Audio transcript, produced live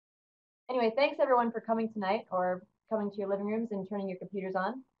Anyway, thanks everyone for coming tonight or coming to your living rooms and turning your computers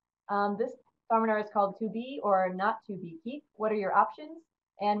on. This Farminar is called To Be or Not To Be Keep. What are your options?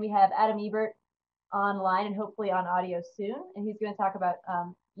 And we have Adam Ebert online and hopefully on audio soon. And he's going to talk about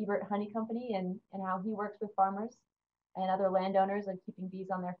Ebert Honey Company and how he works with farmers and other landowners and keeping bees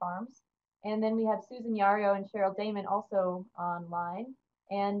on their farms. And then we have Susan Yario and Cheryl Daman also online.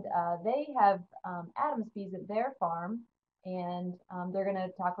 And they have Adam's bees at their farm. And they're going to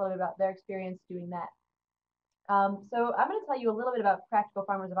talk a little bit about their experience doing that. So I'm going to tell you a little bit about Practical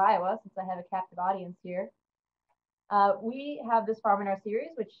Farmers of Iowa, since I have a captive audience here. We have this Farminar series,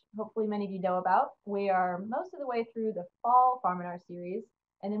 which hopefully many of you know about. We are most of the way through the fall Farminar series,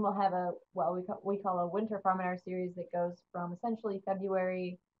 and then we'll have we call a winter Farminar series that goes from essentially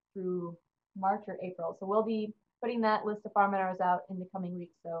February through March or April. So we'll be putting that list of Farminars out in the coming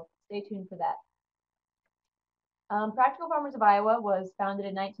weeks, so stay tuned for that. Practical Farmers of Iowa was founded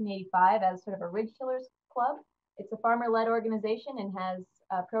in 1985 as sort of a ridge tillers club. It's a farmer-led organization and has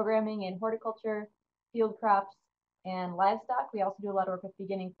programming in horticulture, field crops, and livestock. We also do a lot of work with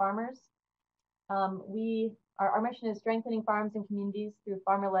beginning farmers. Our mission is strengthening farms and communities through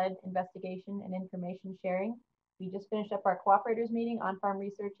farmer-led investigation and information sharing. We just finished up our cooperators meeting. On-farm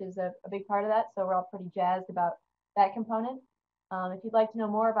research is a big part of that, so we're all pretty jazzed about that component. If you'd like to know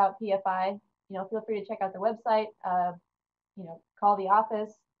more about PFI, feel free to check out the website, call the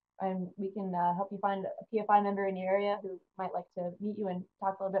office, and we can help you find a PFI member in your area who might like to meet you and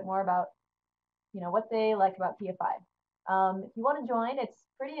talk a little bit more about, what they like about PFI. If you want to join, it's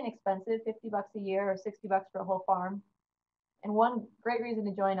pretty inexpensive, $50 a year or $60 for a whole farm. And one great reason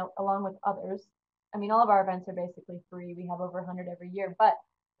to join along with others, all of our events are basically free. We have over 100 every year, but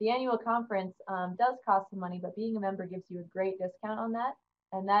the annual conference does cost some money, but being a member gives you a great discount on that.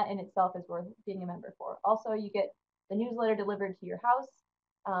 And that in itself is worth being a member for. Also, you get the newsletter delivered to your house.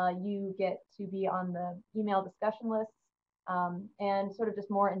 You get to be on the email discussion lists and sort of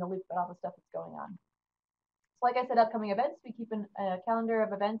just more in the loop about all the stuff that's going on. So like I said, upcoming events, we keep a calendar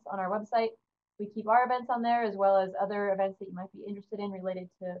of events on our website. We keep our events on there as well as other events that you might be interested in related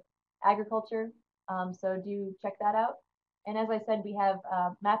to agriculture. So do check that out. And as I said, we have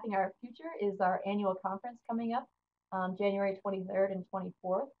Mapping Our Future is our annual conference coming up. January 23rd and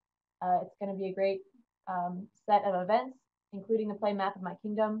 24th. It's going to be a great set of events, including the play Map of My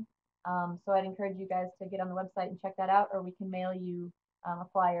Kingdom. So I'd encourage you guys to get on the website and check that out, or we can mail you a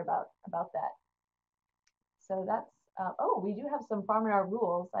flyer about that. So that's, we do have some Farminar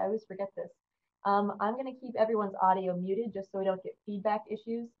rules. I always forget this. I'm going to keep everyone's audio muted just so we don't get feedback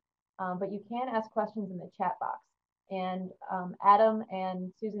issues, but you can ask questions in the chat box. And Adam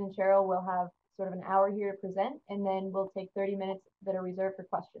and Susan and Cheryl will have sort of an hour here to present, and then we'll take 30 minutes that are reserved for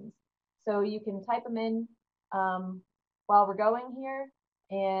questions. So you can type them in while we're going here,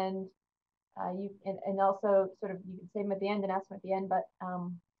 and also sort of you can save them at the end and ask them at the end, but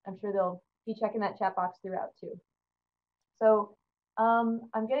I'm sure they'll be checking that chat box throughout too. So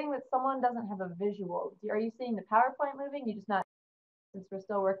I'm getting that someone doesn't have a visual. Are you seeing the PowerPoint moving? You just not, since we're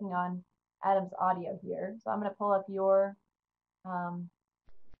still working on Adam's audio here. So I'm going to pull up your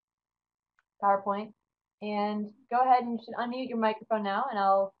PowerPoint and go ahead and you should unmute your microphone now, and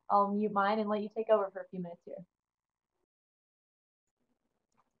I'll mute mine and let you take over for a few minutes here.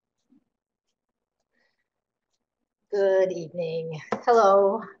 Good evening.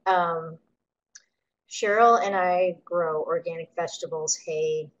 Hello. Cheryl and I grow organic vegetables,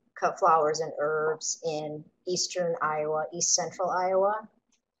 hay, cut flowers, and herbs in eastern Iowa, east central Iowa,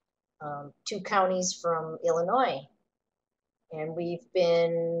 2 counties from Illinois. And we've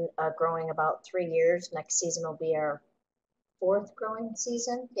been growing about 3 years. Next season will be our 4th growing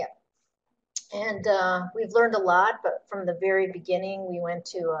season. Yeah. And we've learned a lot, but from the very beginning, we went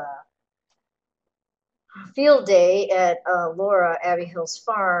to a field day at Laura Abbey Hill's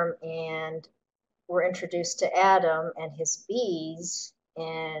farm and were introduced to Adam and his bees.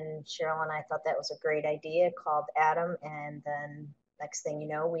 And Cheryl and I thought that was a great idea, called Adam, and then next thing you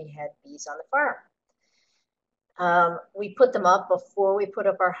know, we had bees on the farm. We put them up before we put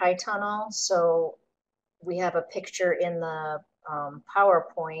up our high tunnel, so we have a picture in the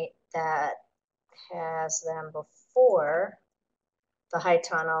PowerPoint that has them before the high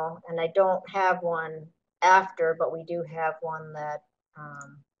tunnel, and I don't have one after, but we do have one that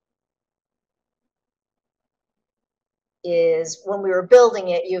is when we were building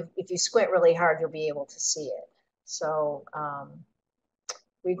it. If you squint really hard, you'll be able to see it. So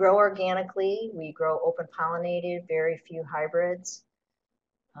we grow organically, we grow open pollinated, very few hybrids.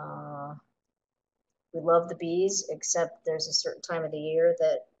 We love the bees, except there's a certain time of the year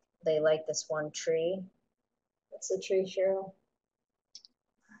that they like this one tree. What's the tree, Cheryl?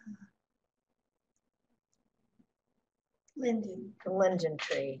 Linden. The linden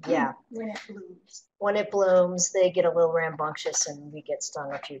tree, yeah. When it blooms. When it blooms, they get a little rambunctious and we get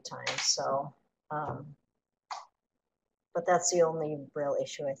stung a few times. So, but that's the only real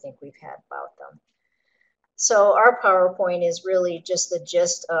issue I think we've had about them. So our PowerPoint is really just the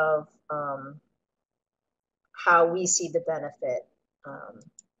gist of how we see the benefit.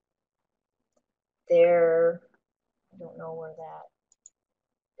 There, I don't know where that,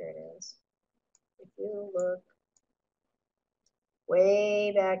 there it is. If you look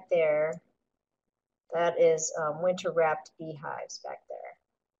way back there, that is winter wrapped beehives back there.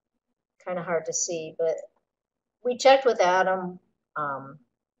 Kind of hard to see, but we checked with Adam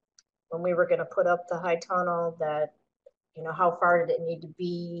when we were going to put up the high tunnel that, you know, how far did it need to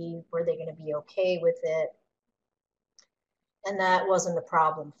be? Were they going to be okay with it? And that wasn't a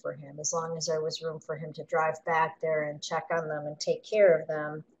problem for him. As long as there was room for him to drive back there and check on them and take care of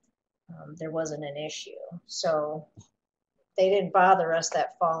them, there wasn't an issue. So they didn't bother us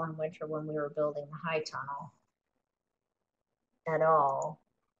that fall and winter when we were building the high tunnel at all.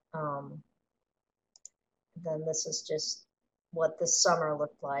 Then this is just what this summer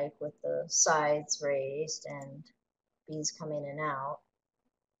looked like with the sides raised and bees come in and out.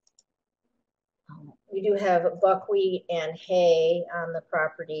 We do have buckwheat and hay on the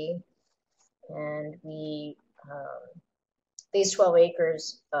property, and we these 12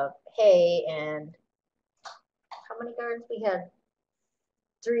 acres of hay, and how many gardens? We had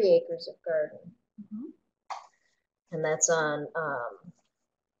 3 acres of garden. And that's on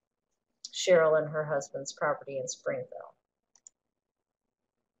Cheryl and her husband's property in Springville.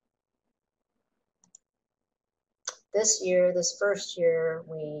 This year, this first year,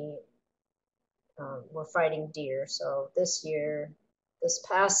 we were fighting deer. So this year, this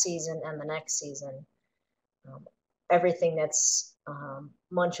past season and the next season, everything that's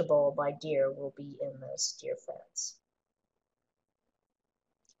munchable by deer will be in this deer fence.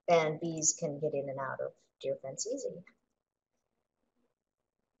 And bees can get in and out of deer fence easy.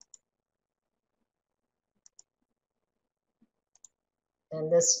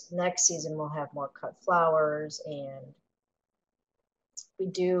 And this next season we'll have more cut flowers, and we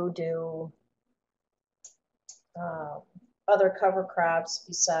do other cover crops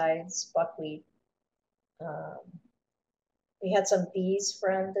besides buckwheat. We had some bees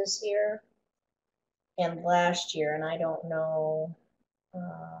friend this year and last year, and I don't know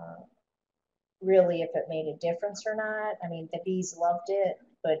really if it made a difference or not. I mean, the bees loved it,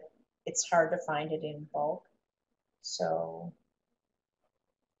 but it's hard to find it in bulk. So,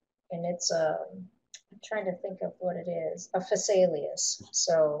 and it's I'm trying to think of what it is, a phasalias.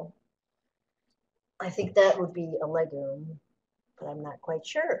 So I think that would be a legume, but I'm not quite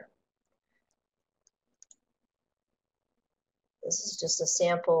sure. This is just a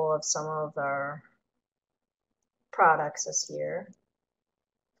sample of some of our products this year.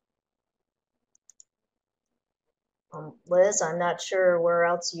 Liz, I'm not sure where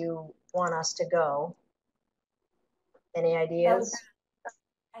else you want us to go. Any ideas?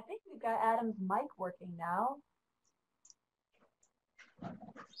 I think we've got Adam's mic working now.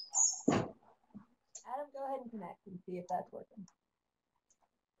 Adam, go ahead and connect and see if that's working.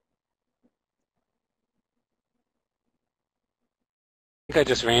 I think I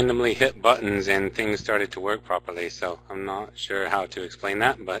just randomly hit buttons and things started to work properly, so I'm not sure how to explain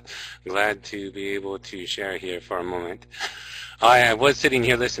that, but glad to be able to share here for a moment. I was sitting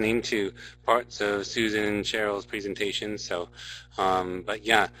here listening to parts of Susan and Cheryl's presentation, so, but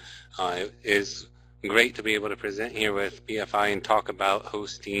yeah, it is great to be able to present here with BFI and talk about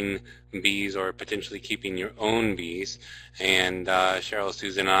hosting bees or potentially keeping your own bees. And Cheryl,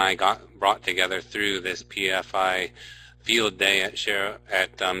 Susan, and I got brought together through this PFI field day at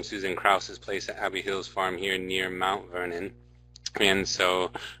Susan Krause's place at Abbey Hills Farm here near Mount Vernon. And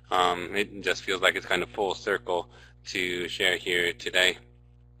so it just feels like it's kind of full circle to share here today.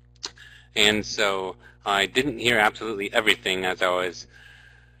 And so I didn't hear absolutely everything as I was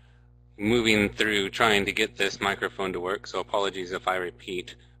moving through trying to get this microphone to work, so apologies if I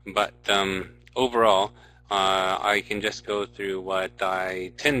repeat. But overall, I can just go through what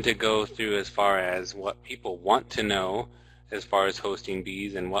I tend to go through as far as what people want to know as far as hosting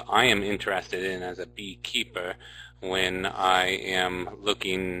bees and what I am interested in as a beekeeper when I am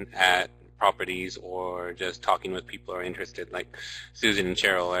looking at properties or just talking with people who are interested. Like Susan and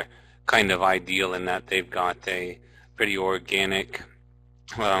Cheryl are kind of ideal in that they've got a pretty organic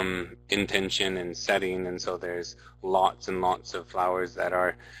intention and setting, and so there's lots and lots of flowers that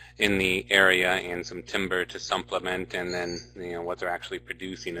are in the area and some timber to supplement, and then what they're actually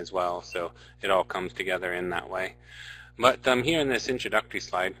producing as well. So it all comes together in that way. But here in this introductory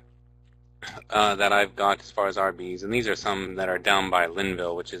slide, that I've got as far as our bees, and these are some that are down by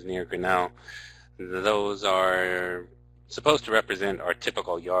Linville, which is near Grinnell. Those are supposed to represent our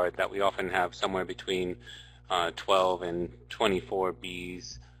typical yard that we often have somewhere between 12 and 24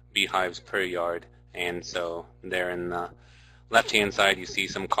 beehives per yard. And so there in the left-hand side, you see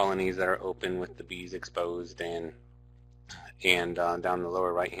some colonies that are open with the bees exposed, and down the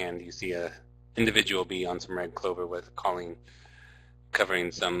lower right hand, you see a individual bee on some red clover with calling,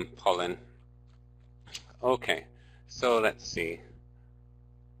 covering some pollen. Okay, so let's see.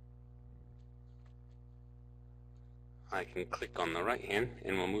 I can click on the right hand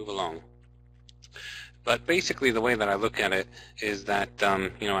and we'll move along. But basically the way that I look at it is that,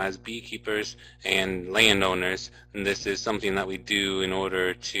 as beekeepers and landowners, this is something that we do in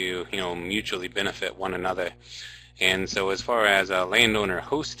order to, mutually benefit one another. And so as far as a landowner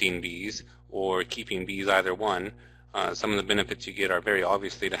hosting bees or keeping bees, either one, some of the benefits you get are very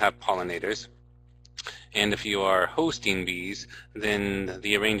obviously to have pollinators. And if you are hosting bees, then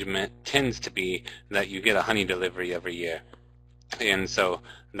the arrangement tends to be that you get a honey delivery every year. And so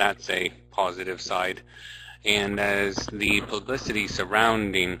that's a positive side. And as the publicity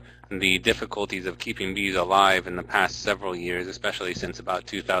surrounding the difficulties of keeping bees alive in the past several years, especially since about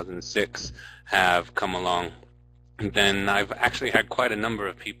 2006, have come along, then I've actually had quite a number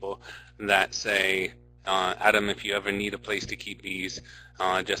of people that say, Adam, if you ever need a place to keep bees,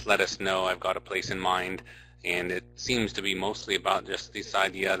 just let us know. I've got a place in mind. And it seems to be mostly about just this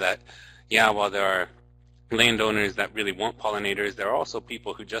idea that, while there are landowners that really want pollinators, there are also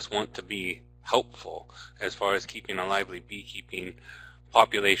people who just want to be helpful as far as keeping a lively beekeeping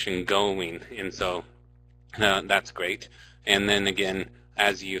population going. And so that's great. And then again,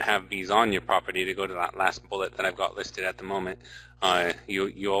 as you have bees on your property, to go to that last bullet that I've got listed at the moment,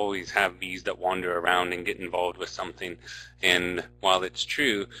 you always have bees that wander around and get involved with something. And while it's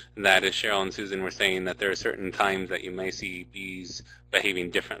true that, as Cheryl and Susan were saying, that there are certain times that you may see bees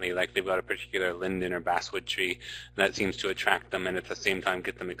behaving differently, like they've got a particular linden or basswood tree that seems to attract them and at the same time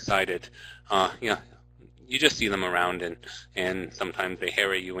get them excited, you just see them around, and sometimes they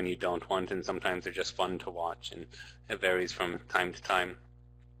harry you when you don't want, and sometimes they're just fun to watch, and it varies from time to time.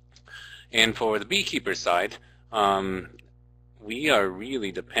 And for the beekeeper side, we are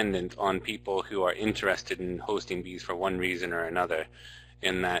really dependent on people who are interested in hosting bees for one reason or another,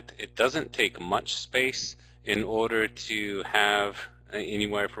 in that it doesn't take much space in order to have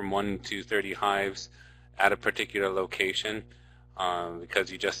anywhere from 1 to 30 hives at a particular location,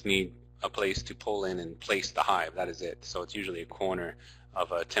 because you just need a place to pull in and place the hive. That is it. So it's usually a corner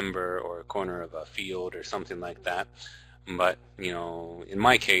of a timber or a corner of a field or something like that. But, in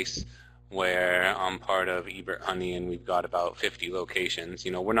my case, where I'm part of Ebert Honey and we've got about 50 locations,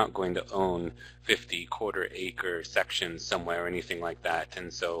 we're not going to own 50 quarter-acre sections somewhere or anything like that.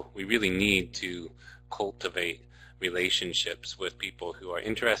 And so we really need to cultivate relationships with people who are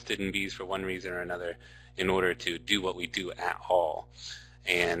interested in bees for one reason or another in order to do what we do at all.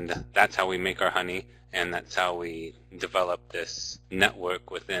 And that's how we make our honey, and that's how we develop this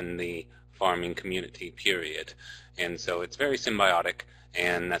network within the farming community, period. And so it's very symbiotic,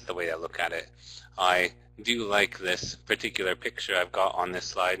 and that's the way I look at it. I do like this particular picture I've got on this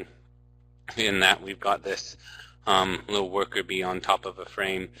slide, in that we've got this little worker bee on top of a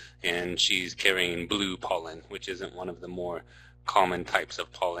frame, and she's carrying blue pollen, which isn't one of the more common types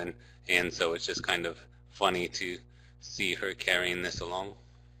of pollen. And so it's just kind of funny to see her carrying this along.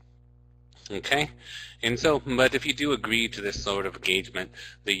 Okay, and so, but if you do agree to this sort of engagement,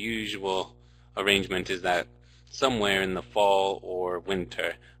 the usual arrangement is that somewhere in the fall or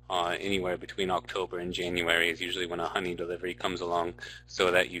winter, anywhere between October and January is usually when a honey delivery comes along,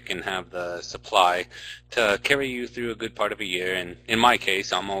 so that you can have the supply to carry you through a good part of a year. And in my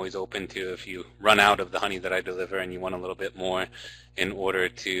case, I'm always open to, if you run out of the honey that I deliver and you want a little bit more in order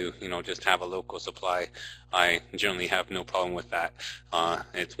to, just have a local supply, I generally have no problem with that.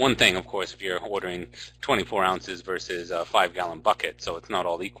 It's one thing, of course, if you're ordering 24 ounces versus a 5-gallon bucket, so it's not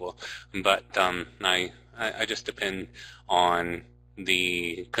all equal. But I just depend on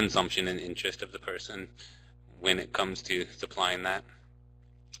the consumption and interest of the person when it comes to supplying that.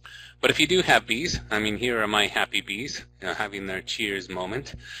 But if you do have bees, here are my happy bees, having their cheers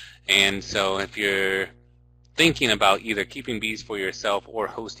moment. And so if you're thinking about either keeping bees for yourself or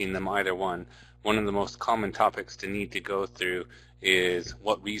hosting them, either one of the most common topics to need to go through is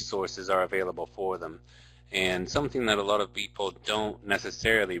what resources are available for them. And something that a lot of people don't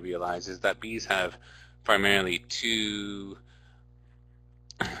necessarily realize is that bees have primarily two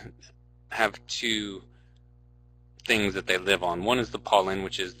things that they live on. One is the pollen,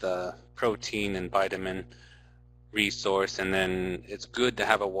 which is the protein and vitamin resource, and then it's good to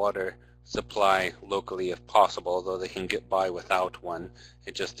have a water supply locally if possible, although they can get by without one.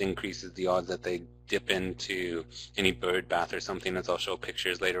 It just increases the odds that they dip into any bird bath or something, as I'll show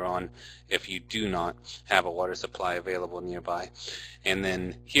pictures later on, if you do not have a water supply available nearby. And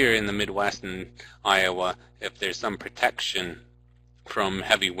then here in the Midwest in Iowa, if there's some protection from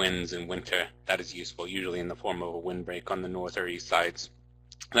heavy winds in winter, that is useful, usually in the form of a windbreak on the north or east sides.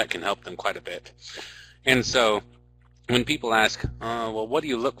 That can help them quite a bit. And so when people ask, well, what do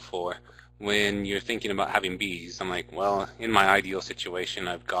you look for when you're thinking about having bees? I'm like, well, in my ideal situation,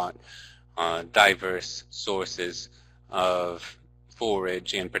 I've got diverse sources of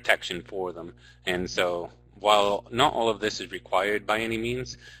forage and protection for them. And so while not all of this is required by any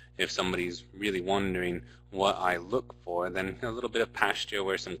means, if somebody's really wondering what I look for, then a little bit of pasture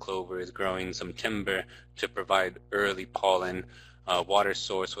where some clover is growing, some timber to provide early pollen, water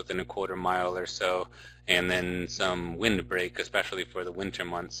source within a quarter-mile or so, and then some windbreak, especially for the winter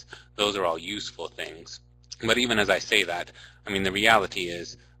months. Those are all useful things. But even as I say that, I mean, the reality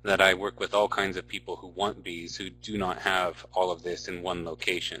is that I work with all kinds of people who want bees who do not have all of this in one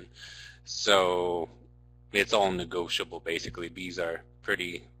location. So it's all negotiable, basically. Bees are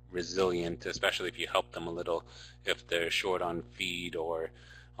pretty resilient, especially if you help them a little, if they're short on feed or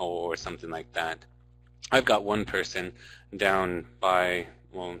something like that. I've got one person down by,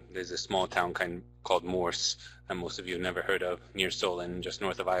 well, there's a small town called Morse that most of you have never heard of, near Solon, just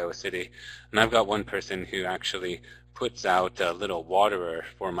north of Iowa City. And I've got one person who actually puts out a little waterer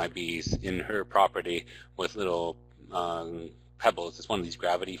for my bees in her property with little pebbles. It's one of these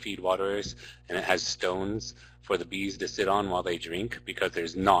gravity feed waterers, and it has stones for the bees to sit on while they drink, because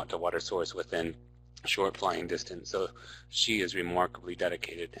there's not a water source within short flying distance. So she is remarkably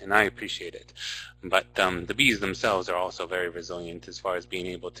dedicated, and I appreciate it. But the bees themselves are also very resilient as far as being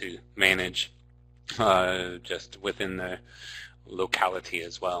able to manage just within the locality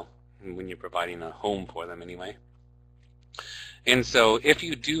as well, when you're providing a home for them anyway. And so if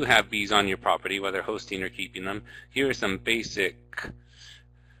you do have bees on your property, whether hosting or keeping them, here are some basic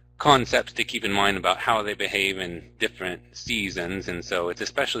concepts to keep in mind about how they behave in different seasons. And so it's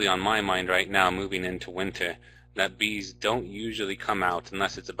especially on my mind right now, moving into winter, that bees don't usually come out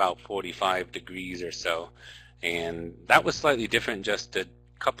unless it's about 45 degrees or so. And that was slightly different just a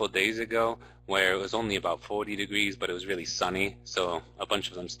couple of days ago, where it was only about 40 degrees, but it was really sunny, so a bunch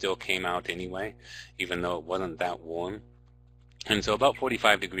of them still came out anyway, even though it wasn't that warm. And so about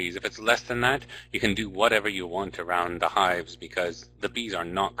 45 degrees. If it's less than that, you can do whatever you want around the hives, because the bees are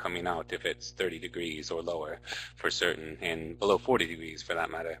not coming out if it's 30 degrees or lower for certain, and below 40 degrees for that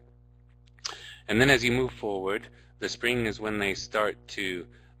matter. And then as you move forward, the spring is when they start to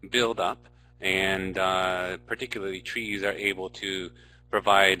build up, and particularly trees are able to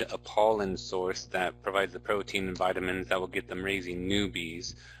provide a pollen source that provides the protein and vitamins that will get them raising new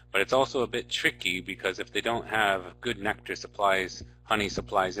bees. But it's also a bit tricky, because if they don't have good nectar supplies, honey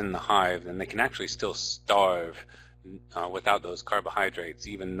supplies in the hive, then they can actually still starve without those carbohydrates,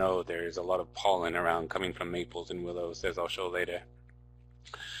 even though there's a lot of pollen around coming from maples and willows, as I'll show later.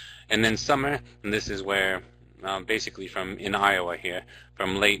 And then summer, and this is where basically from in Iowa here,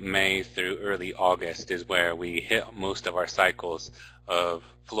 from late May through early August is where we hit most of our cycles of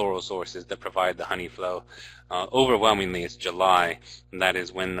floral sources that provide the honey flow. Overwhelmingly, it's July, and that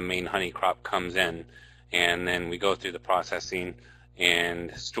is when the main honey crop comes in. And then we go through the processing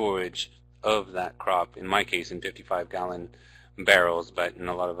and storage of that crop, in my case in 55-gallon barrels, but in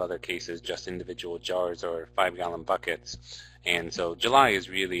a lot of other cases just individual jars or 5-gallon buckets. And so July is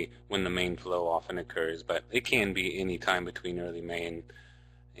really when the main flow often occurs, but it can be any time between early May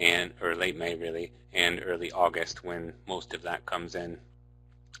or late May really, and early August when most of that comes in.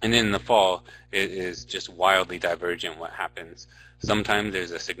 And in the fall, it is just wildly divergent what happens. Sometimes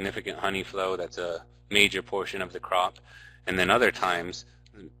there's a significant honey flow that's a major portion of the crop, and then other times,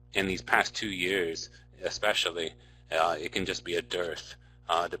 in these past 2 years especially, it can just be a dearth,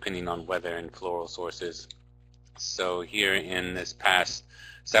 depending on weather and floral sources. So here in this past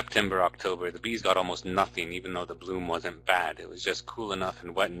September, October, the bees got almost nothing, even though the bloom wasn't bad. It was just cool enough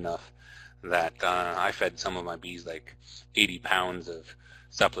and wet enough that I fed some of my bees like 80 pounds of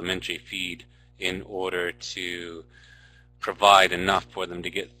supplementary feed in order to provide enough for them to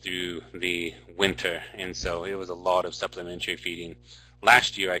get through the winter. And so it was a lot of supplementary feeding.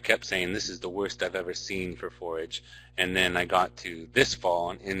 Last year I kept saying this is the worst I've ever seen for forage, and then I got to this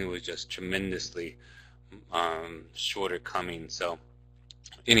fall and it was just tremendously shorter coming. So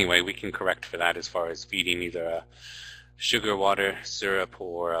anyway, we can correct for that as far as feeding either a sugar water syrup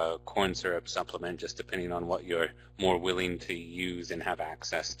or a corn syrup supplement, just depending on what you're more willing to use and have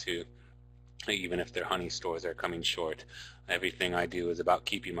access to. even if their honey stores are coming short. Everything I do is about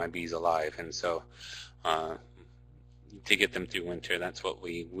keeping my bees alive, and so to get them through winter, that's what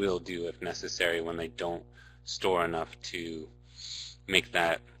we will do if necessary when they don't store enough to make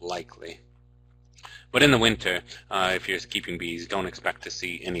that likely. But in the winter, if you're keeping bees, don't expect to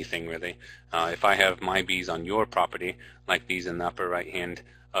see anything really. If I have my bees on your property, like these in the upper right hand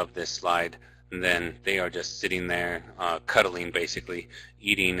of this slide, then they are just sitting there cuddling, basically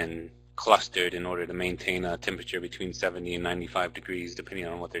eating and clustered in order to maintain a temperature between 70 and 95 degrees depending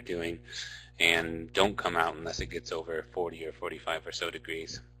on what they're doing, and don't come out unless it gets over 40 or 45 or so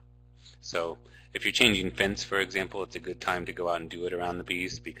degrees. So if you're changing fence, for example, it's a good time to go out and do it around the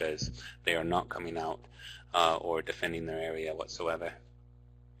bees because they are not coming out or defending their area whatsoever.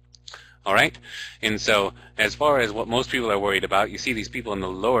 All right, and so as far as what most people are worried about, you see these people in the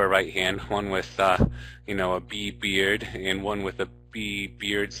lower right hand, one with a bee beard and one with a bee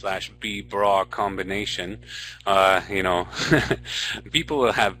beard / bee bra combination. People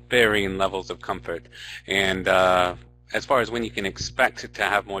will have varying levels of comfort, and as far as when you can expect to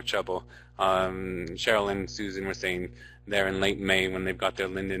have more trouble, Cheryl and Susan were saying they're in late May when they've got their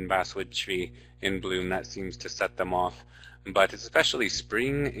linden basswood tree in bloom. That seems to set them off. But it's especially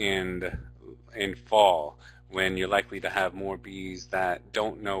spring and fall when you're likely to have more bees that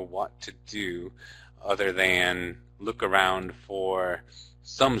don't know what to do other than look around for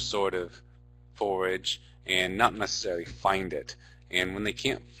some sort of forage and not necessarily find it. And when they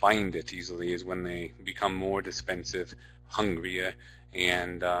can't find it easily is when they become more defensive, hungrier,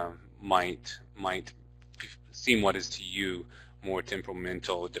 and might seem what is to you more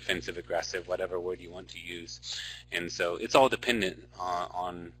temperamental, defensive, aggressive, whatever word you want to use. And so it's all dependent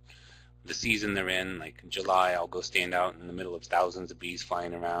on the season they're in. Like in July, I'll go stand out in the middle of thousands of bees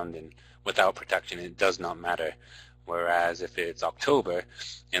flying around, and without protection, it does not matter. Whereas if it's October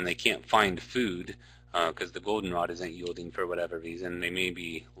and they can't find food because the goldenrod isn't yielding for whatever reason, they may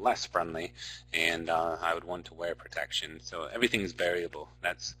be less friendly, and I would want to wear protection. So everything's variable.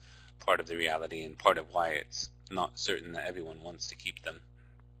 That's part of the reality and part of why it's not certain that everyone wants to keep them.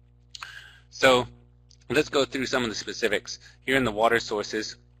 So let's go through some of the specifics. Here in the water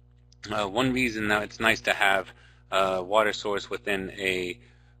sources, one reason that it's nice to have a water source within a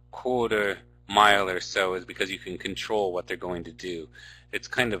quarter mile or so is because you can control what they're going to do. It's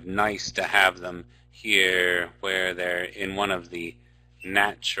kind of nice to have them here where they're in one of the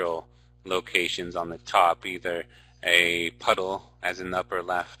natural locations on the top, either a puddle as in the upper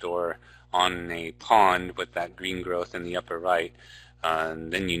left or on a pond with that green growth in the upper right.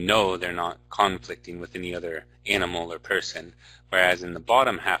 Then you know they're not conflicting with any other animal or person. Whereas in the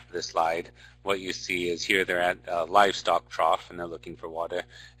bottom half of the slide, what you see is here they're at a livestock trough and they're looking for water.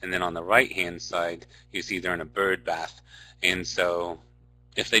 And then on the right-hand side, you see they're in a bird bath. And so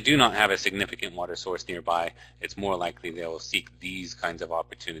if they do not have a significant water source nearby, it's more likely they will seek these kinds of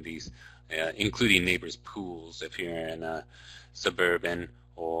opportunities, including neighbors' pools if you're in a suburban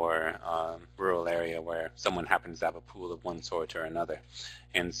or rural area where someone happens to have a pool of one sort or another.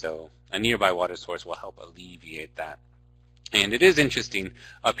 And so a nearby water source will help alleviate that. And it is interesting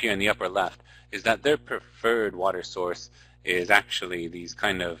up here in the upper left is that their preferred water source is actually these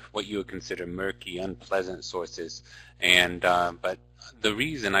kind of what you would consider murky, unpleasant sources. And but the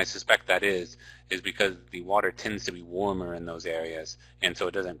reason I suspect that is because the water tends to be warmer in those areas, and so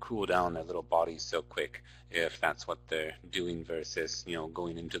it doesn't cool down their little bodies so quick if that's what they're doing versus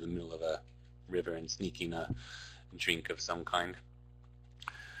going into the middle of a river and sneaking a drink of some kind.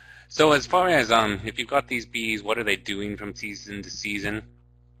 So as far as if you've got these bees, what are they doing from season to season?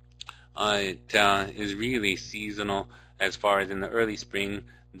 It is really seasonal. As far as in the early spring,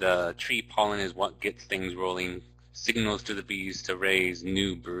 the tree pollen is what gets things rolling, signals to the bees to raise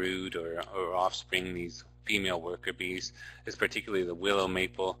new brood or offspring. These female worker bees is particularly the willow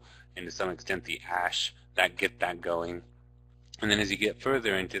maple and to some extent the ash that get that going. And then as you get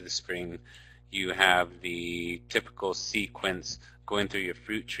further into the spring, you have the typical sequence going through your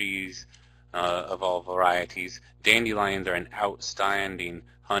fruit trees of all varieties. Dandelions are an outstanding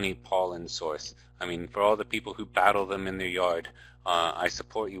honey pollen source. I mean, for all the people who battle them in their yard, I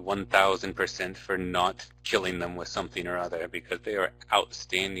support you 1000% for not killing them with something or other, because they are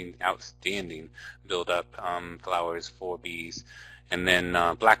outstanding build-up flowers for bees. And then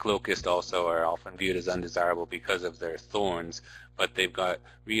black locust also are often viewed as undesirable because of their thorns, but they've got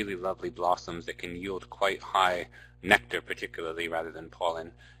really lovely blossoms that can yield quite high nectar, particularly rather than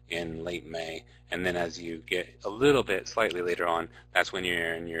pollen, in late May. And then as you get a little bit slightly later on, that's when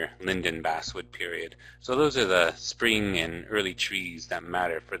you're in your linden basswood period. So those are the spring and early trees that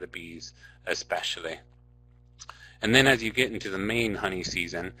matter for the bees especially. And then as you get into the main honey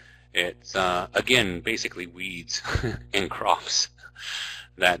season, It's, again, basically weeds and crops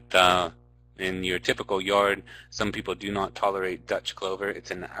that in your typical yard, some people do not tolerate Dutch clover.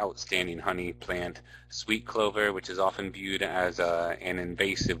 It's an outstanding honey plant. Sweet clover, which is often viewed as an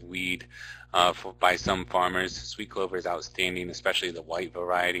invasive weed by some farmers. Sweet clover is outstanding, especially the white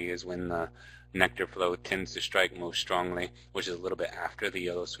variety is when the nectar flow tends to strike most strongly, which is a little bit after the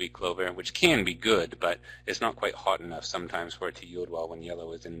yellow sweet clover, which can be good, but it's not quite hot enough sometimes for it to yield well when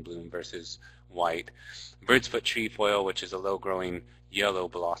yellow is in bloom versus white. Bird's foot trefoil, which is a low-growing yellow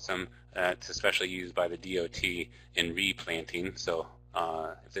blossom, it's especially used by the DOT in replanting. So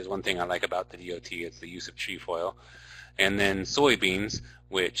if there's one thing I like about the DOT, it's the use of trefoil. And then soybeans,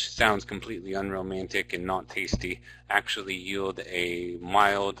 which sounds completely unromantic and not tasty, actually yield a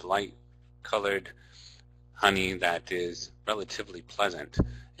mild, light-colored honey that is relatively pleasant.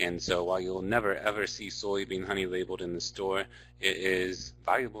 And so while you'll never ever see soybean honey labeled in the store, it is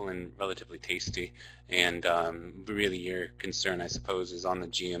valuable and relatively tasty. And really your concern, I suppose, is on the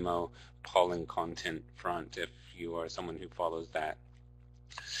GMO pollen content front if you are someone who follows that.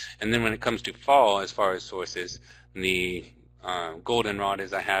 And then when it comes to fall, as far as sources, the goldenrod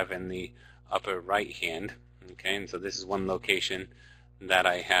as I have in the upper right hand. Okay, and so this is one location that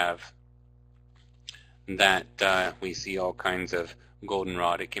I have that we see all kinds of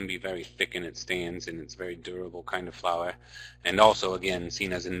goldenrod. It can be very thick in its stands, and it's a very durable kind of flower, and also again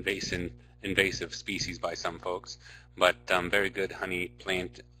seen as an invasive species by some folks, but very good honey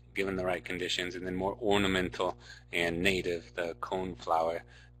plant given the right conditions. And then more ornamental and native, the coneflower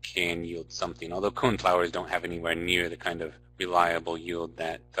can yield something, although coneflowers don't have anywhere near the kind of reliable yield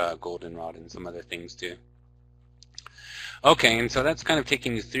that goldenrod and some other things do. Okay, and so that's kind of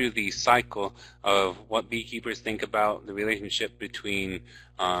taking you through the cycle of what beekeepers think about the relationship between,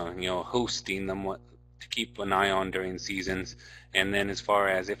 hosting them, what to keep an eye on during seasons, and then as far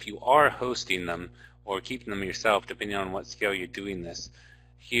as if you are hosting them or keeping them yourself, depending on what scale you're doing this.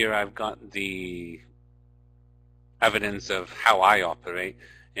 Here I've got the evidence of how I operate.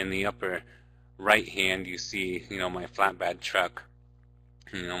 In the upper right hand, you see, my flatbed truck,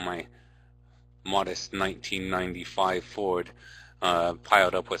 my modest 1995 Ford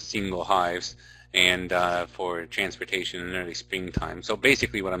piled up with single hives and for transportation in early springtime. So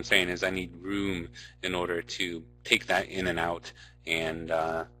basically what I'm saying is I need room in order to take that in and out and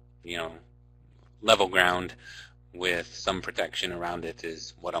level ground with some protection around it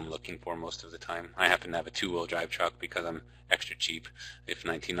is what I'm looking for most of the time. I happen to have a two-wheel drive truck because I'm extra cheap, if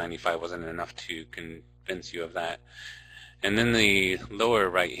 1995 wasn't enough to convince you of that. And then the lower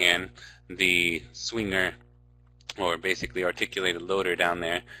right hand, the swinger, or basically articulated loader down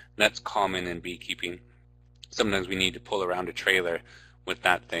there, that's common in beekeeping. Sometimes we need to pull around a trailer with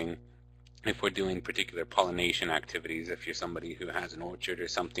that thing if we're doing particular pollination activities, if you're somebody who has an orchard or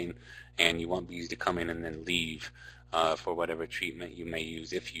something and you want bees to come in and then leave for whatever treatment you may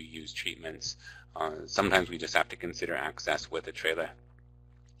use, if you use treatments. Sometimes we just have to consider access with a trailer.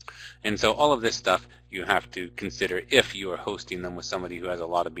 And so all of this stuff you have to consider if you are hosting them with somebody who has a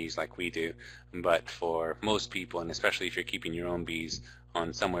lot of bees like we do. But for most people, and especially if you're keeping your own bees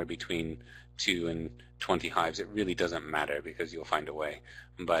on somewhere between 2 and 20 hives, it really doesn't matter because you'll find a way.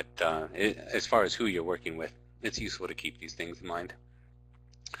 But as far as who you're working with, it's useful to keep these things in mind.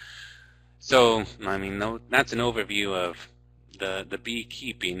 So, I mean, that's an overview of the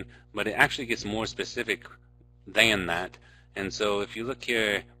beekeeping, but it actually gets more specific than that. And so if you look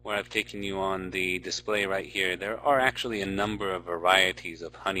here where I've taken you on the display right here, there are actually a number of varieties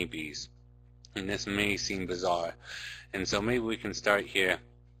of honeybees. And this may seem bizarre. And so maybe we can start here.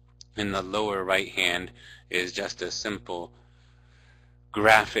 In the lower right hand is just a simple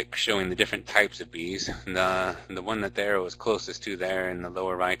graphic showing the different types of bees. The one that the arrow is closest to there in the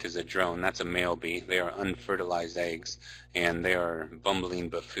lower right is a drone. That's a male bee. They are unfertilized eggs, and they are bumbling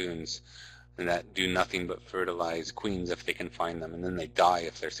buffoons that do nothing but fertilize queens if they can find them, and then they die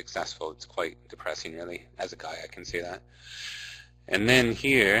if they're successful. It's quite depressing, really. As a guy, I can say that. And then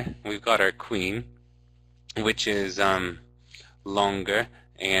here we've got our queen, which is longer,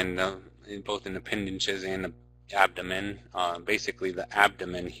 and both in appendages and the abdomen. Basically, the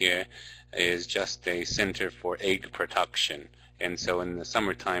abdomen here is just a center for egg production. And so in the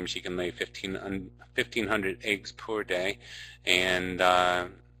summertime, she can lay 1,500 eggs per day, and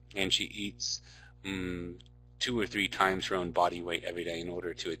she eats 2 or 3 times her own body weight every day in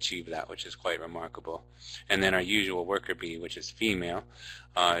order to achieve that, which is quite remarkable. And then our usual worker bee, which is female,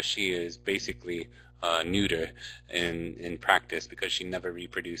 she is basically neuter in practice because she never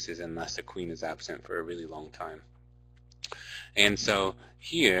reproduces unless a queen is absent for a really long time. And so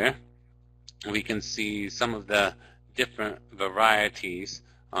here we can see some of the different varieties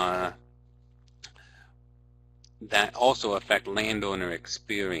that also affect landowner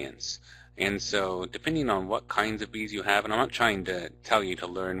experience. And so depending on what kinds of bees you have, and I'm not trying to tell you to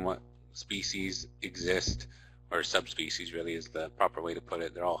learn what species exist, or subspecies really is the proper way to put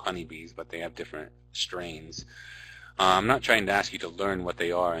it. They're all honeybees, but they have different strains. I'm not trying to ask you to learn what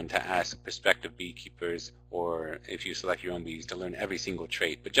they are and to ask prospective beekeepers, or if you select your own bees, to learn every single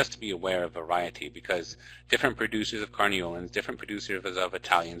trait, but just to be aware of variety, because different producers of carniolans, different producers of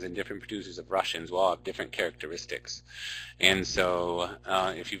Italians, and different producers of Russians will all have different characteristics. And so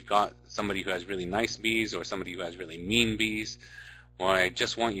if you've got somebody who has really nice bees or somebody who has really mean bees, what I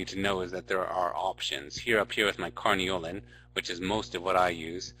just want you to know is that there are options. Here up here with my carniolan, which is most of what I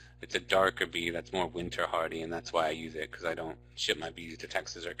use, it's a darker bee that's more winter hardy, and that's why I use it, because I don't ship my bees to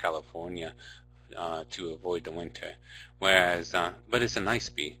Texas or California to avoid the winter. Whereas, but it's a nice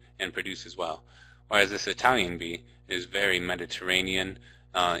bee and produces well. Whereas this Italian bee is very Mediterranean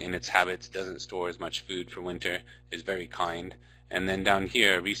in its habits, doesn't store as much food for winter, is very kind. And then down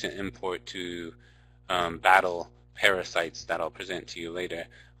here, a recent import to battle parasites that I'll present to you later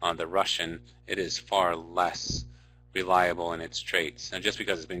on the Russian, it is far less reliable in its traits, and just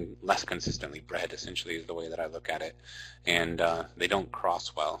because it's been less consistently bred, essentially, is the way that I look at it. And they don't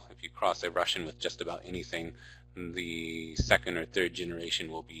cross well. If you cross a Russian with just about anything, the second or third generation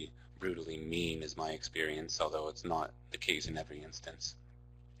will be brutally mean, is my experience, although it's not the case in every instance.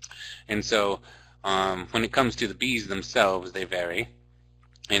 And so when it comes to the bees themselves, they vary.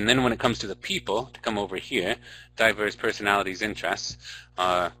 And then when it comes to the people, to come over here, diverse personalities, interests,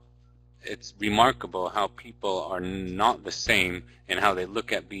 it's remarkable how people are not the same in how they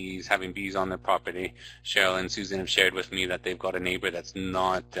look at bees, having bees on their property. Cheryl and Susan have shared with me that they've got a neighbor that's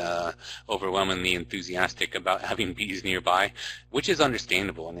not overwhelmingly enthusiastic about having bees nearby, which is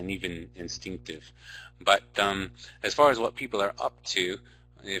understandable and even instinctive. But as far as what people are up to,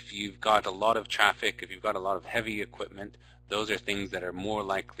 if you've got a lot of traffic, if you've got a lot of heavy equipment, those are things that are more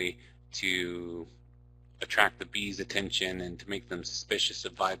likely to attract the bees' attention and to make them suspicious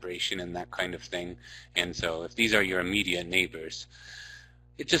of vibration and that kind of thing. And so if these are your immediate neighbors,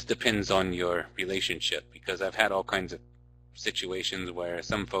 it just depends on your relationship, because I've had all kinds of situations where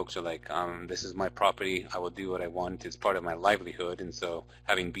some folks are like, this is my property, I will do what I want, it's part of my livelihood, and so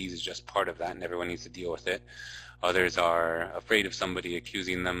having bees is just part of that and everyone needs to deal with it. Others are afraid of somebody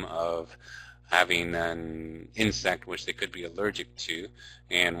accusing them of having an insect which they could be allergic to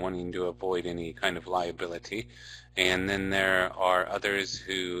and wanting to avoid any kind of liability. And then there are others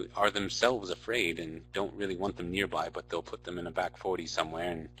who are themselves afraid and don't really want them nearby, but they'll put them in a back 40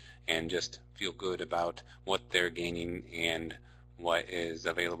 somewhere and just feel good about what they're gaining and what is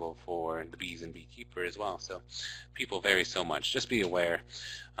available for the bees and beekeeper as well. So people vary so much. Just be aware,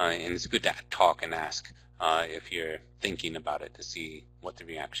 and it's good to talk and ask if you're thinking about it, to see what the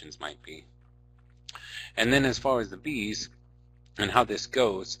reactions might be. And then as far as the bees and how this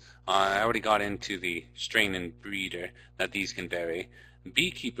goes, I already got into the strain and breeder, that these can vary.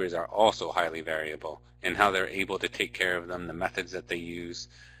 Beekeepers are also highly variable in how they're able to take care of them, the methods that they use.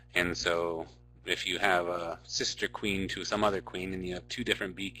 And so if you have a sister queen to some other queen and you have two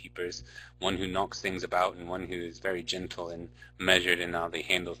different beekeepers, one who knocks things about and one who is very gentle and measured in how they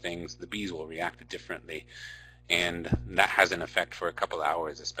handle things, the bees will react differently. And that has an effect for a couple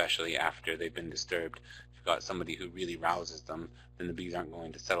hours, especially after they've been disturbed. If you've got somebody who really rouses them, then the bees aren't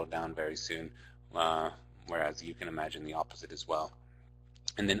going to settle down very soon, whereas you can imagine the opposite as well.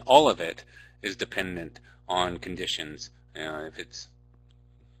 And then all of it is dependent on conditions. If it's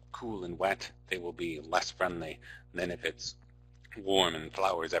cool and wet, they will be less friendly than if it's warm and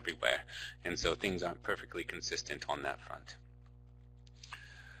flowers everywhere. And so things aren't perfectly consistent on that front.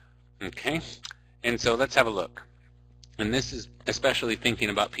 Okay. And so let's have a look. And this is especially thinking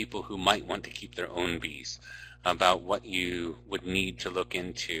about people who might want to keep their own bees, about what you would need to look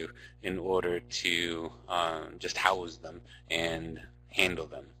into in order to just house them and handle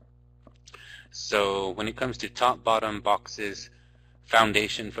them. So when it comes to top, bottom boxes,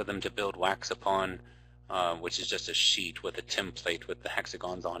 foundation for them to build wax upon, which is just a sheet with a template with the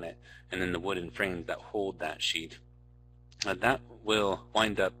hexagons on it, and then the wooden frames that hold that sheet, that will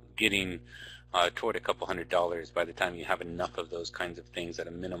wind up getting toward $200 by the time you have enough of those kinds of things at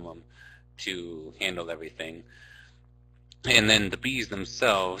a minimum to handle everything. And then the bees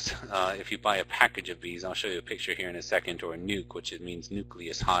themselves, if you buy a package of bees, I'll show you a picture here in a second, or a nuke, which it means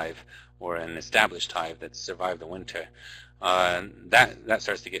nucleus hive, or an established hive that's survived the winter, that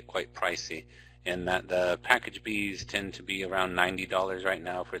starts to get quite pricey. And that the package bees tend to be around $90 right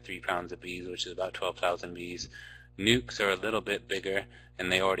now for 3 pounds of bees, which is about 12,000 bees. Nukes are a little bit bigger, and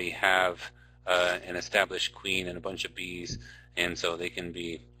they already have an established queen and a bunch of bees, and so they can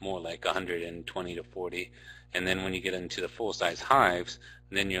be more like 120 to 40. And then when you get into the full-size hives,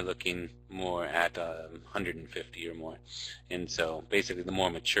 then you're looking more at 150 or more. And so basically the more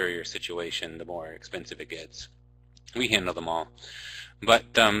mature your situation, the more expensive it gets. We handle them all.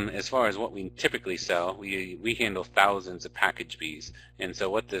 But as far as what we typically sell, we handle thousands of package bees. And so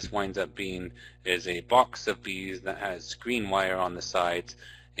what this winds up being is a box of bees that has green wire on the sides,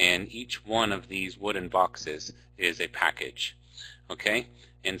 and each one of these wooden boxes is a package. Okay?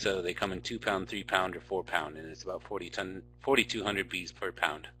 And so they come in 2 pound, 3 pound, or 4 pound, and it's about 4,200 bees per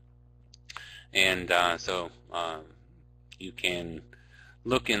pound. And so you can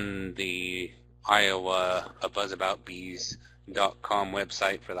look in the Iowa buzzaboutbees.com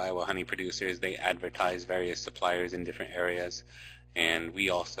website for the Iowa honey producers. They advertise various suppliers in different areas, and we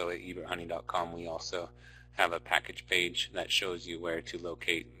also at eberthoney.com we also have a package page that shows you where to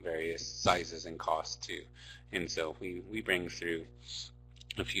locate various sizes and costs too. And so we bring through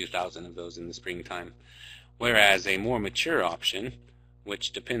a few thousand of those in the springtime. Whereas a more mature option,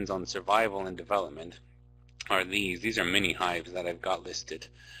 which depends on survival and development, are these are mini hives that I've got listed.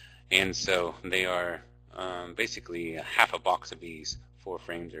 And so they are basically half a box of bees, 4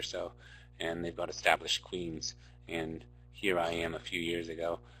 frames or so, and they've got established queens. And here I am a few years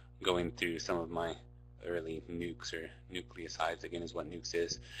ago going through some of my early nukes, or nucleus hives, again is what nukes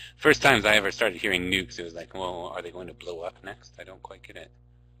is. First times I ever started hearing nukes, it was like, well, are they going to blow up next? I don't quite get it.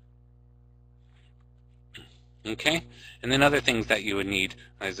 Okay, and then other things that you would need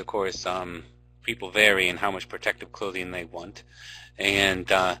is, of course, people vary in how much protective clothing they want. And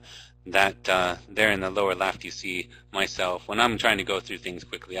there in the lower left you see myself. When I'm trying to go through things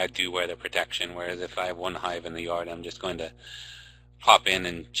quickly, I do wear the protection, whereas if I have one hive in the yard, I'm just going to pop in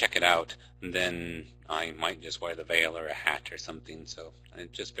and check it out, and then I might just wear the veil or a hat or something. So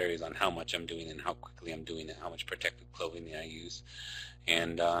it just varies on how much I'm doing and how quickly I'm doing it, how much protective clothing I use.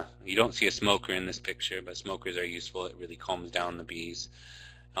 And you don't see a smoker in this picture, but smokers are useful. It really calms down the bees.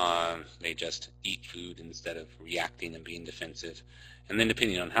 They just eat food instead of reacting and being defensive. And then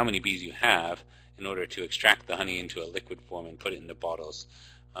depending on how many bees you have, in order to extract the honey into a liquid form and put it into bottles,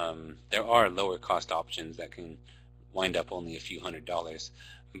 there are lower cost options that can wind up only a few $100s.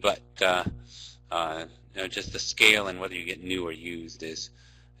 But just the scale and whether you get new or used is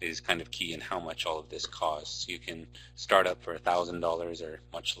kind of key in how much all of this costs. You can start up for $1,000 or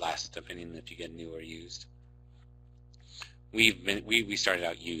much less, depending if you get new or used. We started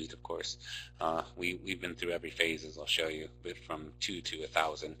out used, of course. We've been through every phase, as I'll show you, but from 2 to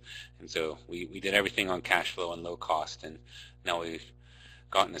 1,000. And so we did everything on cash flow and low cost, and now we've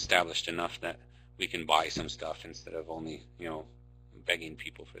gotten established enough that we can buy some stuff instead of only, begging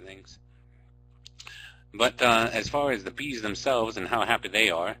people for things. But as far as the bees themselves and how happy they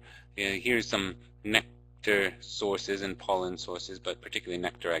are, here's some nectar sources and pollen sources, but particularly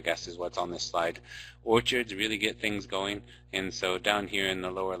nectar, I guess, is what's on this slide. Orchards really get things going, and so down here in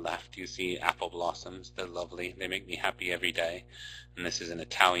the lower left you see apple blossoms. They're lovely. They make me happy every day. And this is an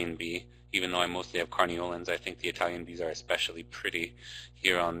Italian bee. Even though I mostly have carniolans, I think the Italian bees are especially pretty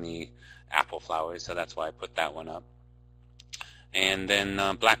here on the apple flowers, so that's why I put that one up. And then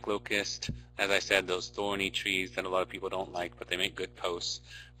black locust, as I said, those thorny trees that a lot of people don't like, but they make good posts.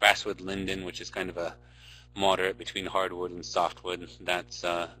 Basswood linden, which is kind of a moderate between hardwood and softwood. That's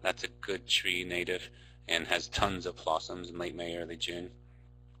a good tree, native, and has tons of blossoms in late May, early June.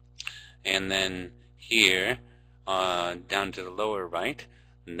 And then here, down to the lower right,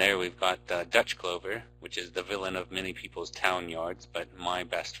 and there we've got Dutch clover, which is the villain of many people's town yards, but my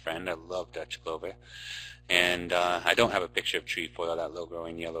best friend. I love Dutch clover. And I don't have a picture of trefoil, that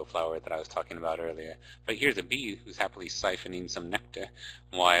low-growing yellow flower that I was talking about earlier. But here's a bee who's happily siphoning some nectar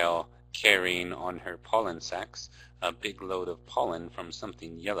while carrying on her pollen sacs a big load of pollen from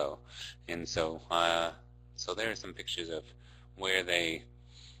something yellow. And so there are some pictures of where they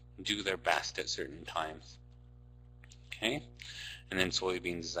do their best at certain times. Okay? And then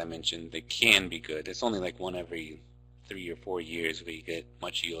soybeans, as I mentioned, they can be good. It's only like one every 3 or 4 years where you get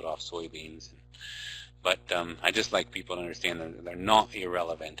much yield off soybeans. But I just like people to understand that they're not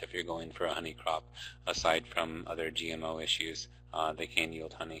irrelevant if you're going for a honey crop. Aside from other GMO issues, they can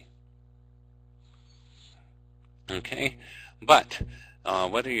yield honey. Okay, but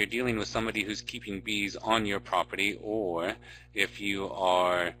whether you're dealing with somebody who's keeping bees on your property, or if you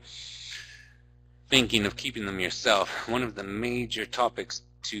are thinking of keeping them yourself, one of the major topics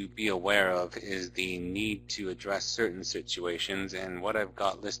to be aware of is the need to address certain situations. And what I've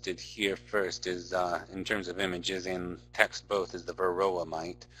got listed here first is, in terms of images and text both, is the varroa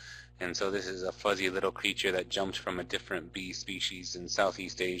mite. And so this is a fuzzy little creature that jumped from a different bee species in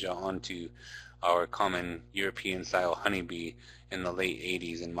Southeast Asia onto our common European-style honeybee in the late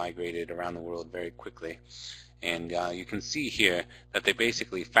 80s and migrated around the world very quickly. And you can see here that they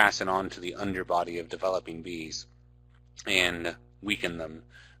basically fasten onto the underbody of developing bees and weaken them.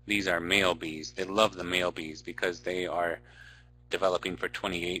 These are male bees. They love the male bees because they are developing for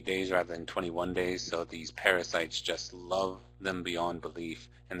 28 days rather than 21 days, so these parasites just love them beyond belief,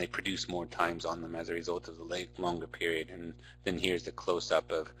 and they produce more times on them as a result of the longer period. And then here's the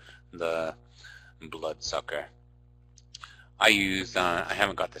close-up of the bloodsucker. I use, I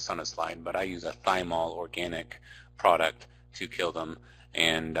haven't got this on a slide, but I use a thymol organic product to kill them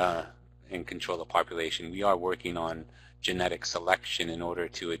and control the population. We are working on genetic selection in order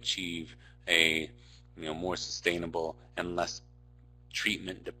to achieve a more sustainable and less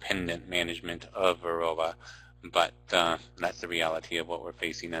treatment-dependent management of varroa, but that's the reality of what we're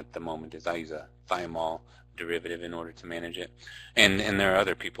facing at the moment. Is I use a thymol derivative in order to manage it, and there are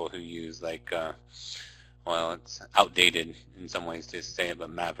other people who use well, it's outdated in some ways to say it,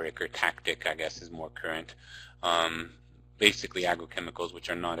 but Maverick or Tactic, I guess, is more current. Basically agrochemicals which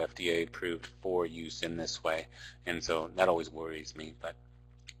are not FDA approved for use in this way, and so that always worries me, but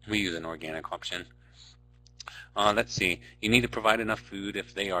we use an organic option. Let's see, you need to provide enough food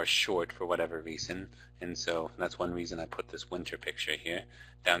if they are short for whatever reason, and so that's one reason I put this winter picture here,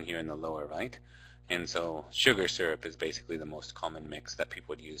 down here in the lower right. And so sugar syrup is basically the most common mix that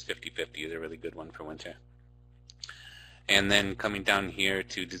people would use. 50-50 is a really good one for winter. And then coming down here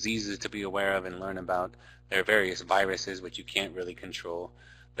to diseases to be aware of and learn about, there are various viruses which you can't really control.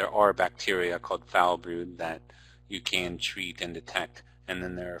 There are bacteria called foul brood that you can treat and detect, and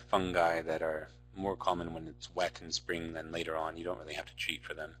then there are fungi that are more common when it's wet in spring than later on. You don't really have to treat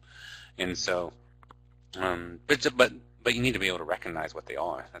for them. And so, but you need to be able to recognize what they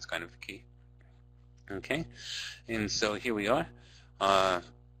are. That's kind of the key. Okay, and so here we are.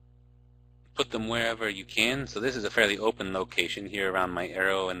 Put them wherever you can. So this is a fairly open location here around my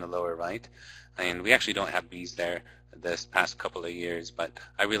arrow in the lower right, and we actually don't have bees there this past couple of years, but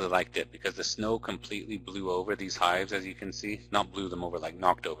I really liked it because the snow completely blew over these hives, as you can see. Not blew them over like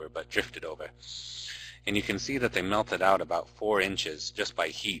knocked over, but drifted over. And you can see that they melted out about 4 inches just by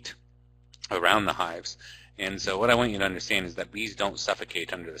heat around the hives. And so what I want you to understand is that bees don't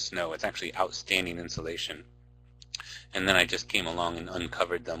suffocate under the snow. It's actually outstanding insulation. And then I just came along and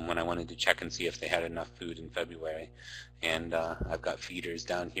uncovered them when I wanted to check and see if they had enough food in February. And I've got feeders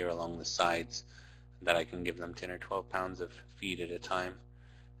down here along the sides that I can give them 10 or 12 pounds of feed at a time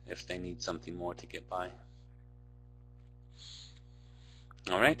if they need something more to get by.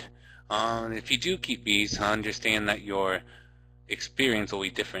 All right. If you do keep bees, understand that your experience will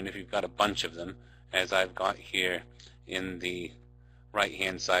be different if you've got a bunch of them, as I've got here in the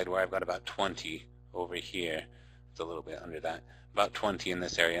right-hand side where I've got about 20 over here. It's a little bit under that. About 20 in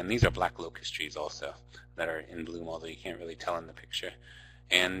this area, and these are black locust trees also that are in bloom, although you can't really tell in the picture.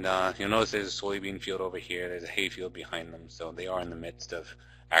 And you'll notice there's a soybean field over here, there's a hay field behind them, so they are in the midst of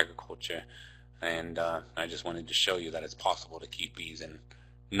agriculture. And I just wanted to show you that it's possible to keep bees in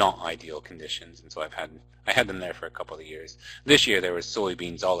not ideal conditions, and so I had them there for a couple of years. This year there was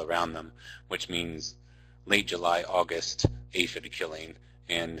soybeans all around them, which means late July, August, aphid killing.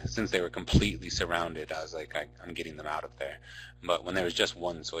 And since they were completely surrounded, I was like, I'm getting them out of there. But when there was just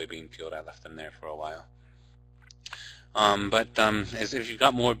one soybean field, I left them there for a while. As if you've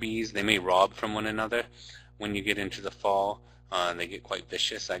got more bees, they may rob from one another. When you get into the fall, they get quite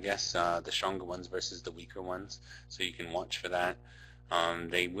vicious, I guess, the stronger ones versus the weaker ones. So you can watch for that.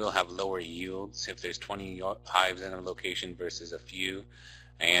 They will have lower yields if there's 20 hives in a location versus a few.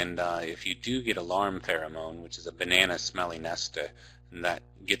 And if you do get alarm pheromone, which is a banana smelling ester, that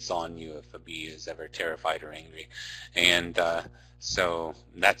gets on you if a bee is ever terrified or angry. And so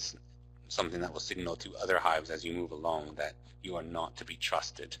that's something that will signal to other hives as you move along that you are not to be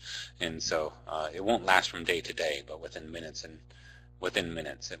trusted. And so it won't last from day to day, but within minutes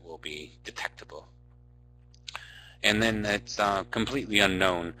it will be detectable. And then it's completely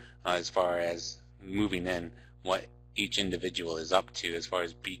unknown as far as moving in what each individual is up to as far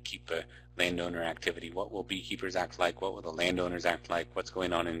as beekeeper landowner activity. What will beekeepers act like? What will the landowners act like? What's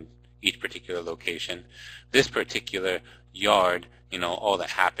going on in each particular location? This particular yard, all that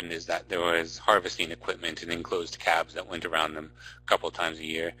happened is that there was harvesting equipment and enclosed cabs that went around them a couple of times a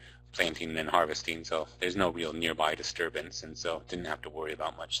year, planting and harvesting, so there's no real nearby disturbance, and so didn't have to worry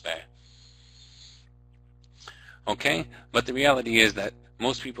about much there. Okay, but the reality is that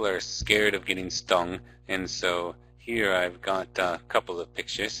most people are scared of getting stung, and so here I've got a couple of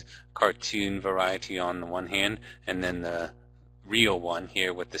pictures, cartoon variety on the one hand, and then the real one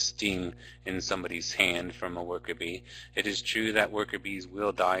here with the sting in somebody's hand from a worker bee. It is true that worker bees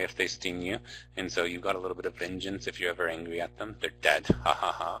will die if they sting you, and so you've got a little bit of vengeance if you're ever angry at them. They're dead, ha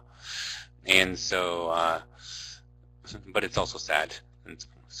ha ha. And so, but it's also sad, and it's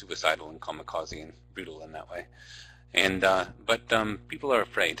suicidal and kamikaze and brutal in that way. And but people are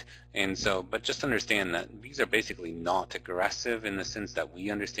afraid, and so, but just understand that bees are basically not aggressive in the sense that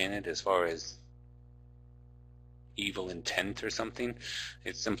we understand it as far as evil intent or something.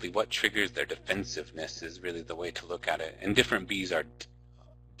 It's simply what triggers their defensiveness is really the way to look at it. And different bees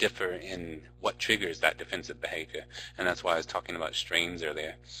differ in what triggers that defensive behavior, and that's why I was talking about strains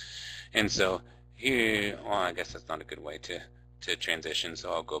earlier. And so here, well, I guess that's not a good way to transition,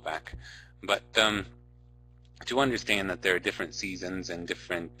 so I'll go back. But to understand that there are different seasons and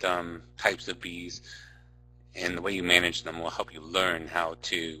different types of bees, and the way you manage them will help you learn how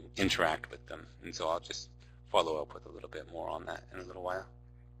to interact with them. And so I'll just follow up with a little bit more on that in a little while.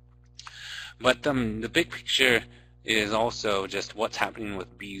 But the big picture is also just what's happening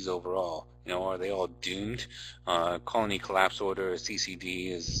with bees overall. You know, are they all doomed? Colony collapse order,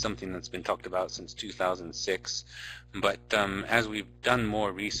 CCD, is something that's been talked about since 2006. But as we've done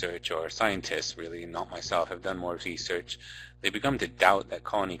more research, or scientists really, not myself, have done more research, they've begun to doubt that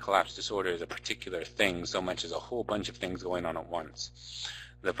colony collapse disorder is a particular thing so much as a whole bunch of things going on at once.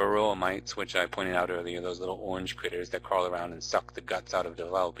 The varroa mites, which I pointed out earlier, those little orange critters that crawl around and suck the guts out of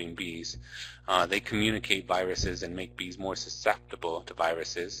developing bees, they communicate viruses and make bees more susceptible to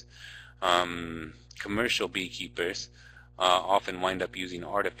viruses. Commercial beekeepers often wind up using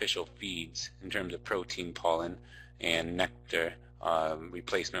artificial feeds in terms of protein, pollen, and nectar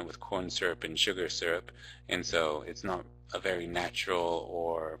replacement with corn syrup and sugar syrup, and so it's not a very natural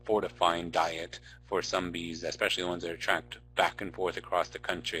or fortifying diet for some bees, especially the ones that are tracked back and forth across the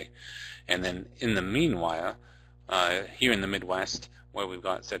country. And then in the meanwhile, here in the Midwest, where we've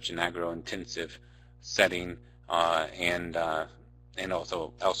got such an agro-intensive setting, and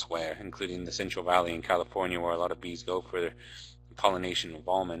also elsewhere, including the Central Valley in California, where a lot of bees go for their pollination of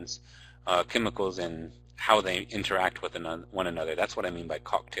almonds, chemicals and how they interact with one another. That's what I mean by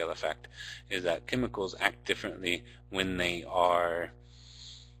cocktail effect, is that chemicals act differently when they are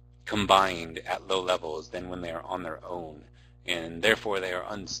combined at low levels than when they are on their own, and therefore they are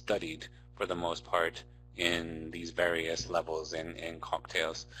unstudied for the most part in these various levels and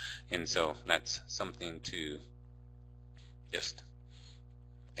cocktails. And so that's something to just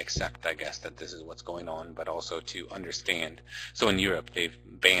accept, I guess, that this is what's going on, but also to understand. So in Europe, they've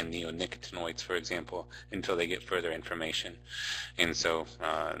banned neonicotinoids, for example, until they get further information. And so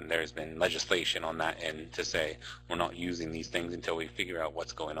there's been legislation on that end to say we're not using these things until we figure out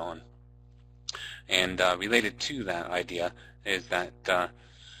what's going on. And related to that idea is that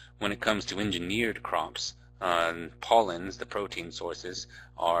when it comes to engineered crops, pollens, the protein sources,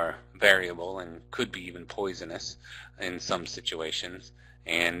 are variable and could be even poisonous in some situations.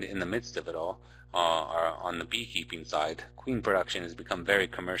 And in the midst of it all, on the beekeeping side, queen production has become very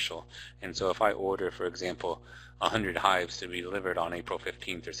commercial. And so if I order, for example, 100 hives to be delivered on April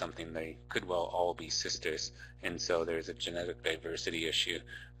 15th or something, they could well all be sisters. And so there's a genetic diversity issue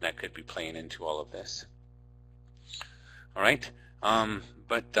that could be playing into all of this. All right?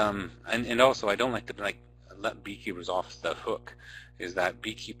 And also, I don't like to let beekeepers off the hook, is that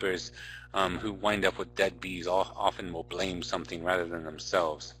beekeepers who wind up with dead bees often will blame something rather than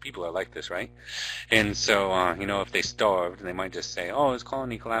themselves. People are like this, right? And so, you know, if they starved, they might just say, oh, it's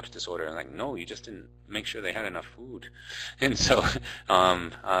colony collapse disorder. And like, no, you just didn't make sure they had enough food. And so,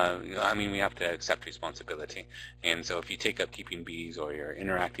 I mean, we have to accept responsibility. And so if you take up keeping bees, or you're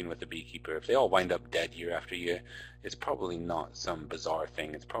interacting with a beekeeper, if they all wind up dead year after year, it's probably not some bizarre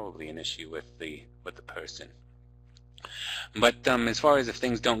thing. It's probably an issue with the person. But as far as if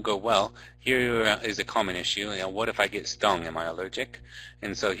things don't go well, here is a common issue. You know, what if I get stung? Am I allergic?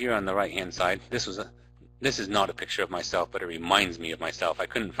 And so here on the right-hand side, this is not a picture of myself, but it reminds me of myself. I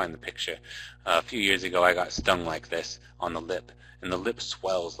couldn't find the picture. A few years ago, I got stung like this on the lip, and the lip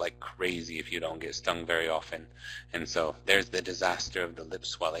swells like crazy if you don't get stung very often. And so there's the disaster of the lip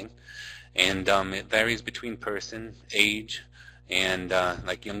swelling. And it varies between person, age, and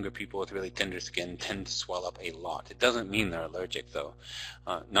like younger people with really tender skin tend to swell up a lot. It doesn't mean they're allergic, though.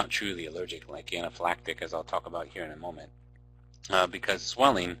 Not truly allergic, like anaphylactic, as I'll talk about here in a moment. Because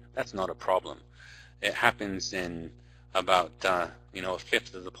swelling, that's not a problem. It happens in about a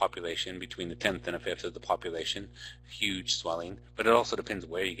fifth of the population, between the 10th and a fifth of the population. Huge swelling, but it also depends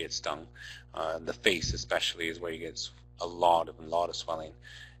where you get stung. The face, especially, is where you get a lot of swelling.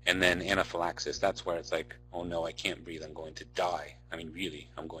 And then anaphylaxis, that's where it's like, oh no, I can't breathe, I'm going to die. I mean, really,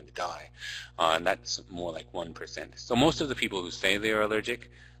 I'm going to die. And that's more like 1%. So most of the people who say they are allergic,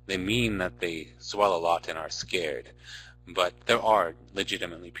 they mean that they swell a lot and are scared. But there are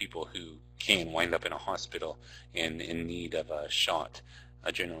legitimately people who can wind up in a hospital and in need of a shot,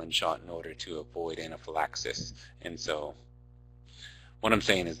 adrenaline shot, in order to avoid anaphylaxis. And so what I'm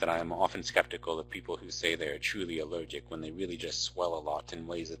saying is that I'm often skeptical of people who say they're truly allergic when they really just swell a lot in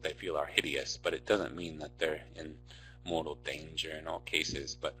ways that they feel are hideous, but it doesn't mean that they're in mortal danger in all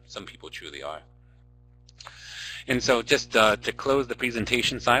cases, but some people truly are. And so just to close the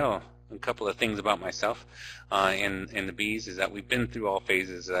presentation side, a couple of things about myself and the bees is that we've been through all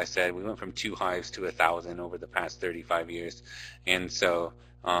phases. As I said, we went from 2 hives to 1,000 over the past 35 years. And so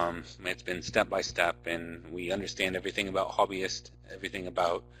it's been step by step, and we understand everything about hobbyist, everything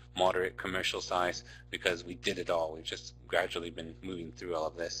about moderate commercial size, because we did it all. We've just gradually been moving through all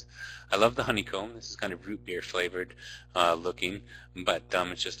of this. I love the honeycomb. This is kind of root beer flavored looking, but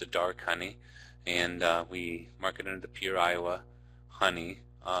it's just a dark honey. And we market under the Pure Iowa Honey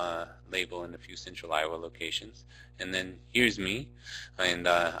label in a few central Iowa locations. And then here's me, and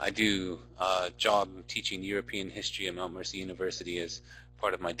I do a job teaching European history at Mount Mercy University as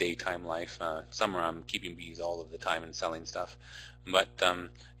part of my daytime life. Summer I'm keeping bees all of the time and selling stuff. But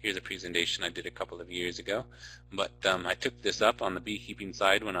here's a presentation I did a couple of years ago. But I took this up on the beekeeping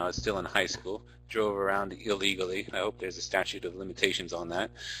side when I was still in high school, drove around illegally. I hope there's a statute of limitations on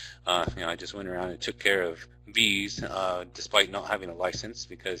that. I just went around and took care of bees despite not having a license,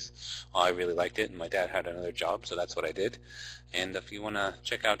 because I really liked it and my dad had another job, so that's what I did. And if you want to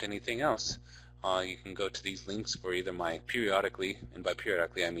check out anything else, you can go to these links for either my periodically, and by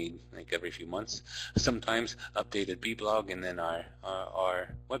periodically I mean like every few months, sometimes updated bee blog, and then our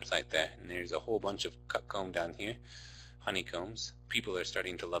website there. And there's a whole bunch of cut comb down here, honeycombs. People are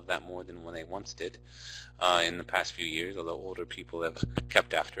starting to love that more than when they once did in the past few years, although older people have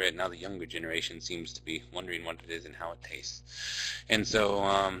kept after it. Now the younger generation seems to be wondering what it is and how it tastes. And so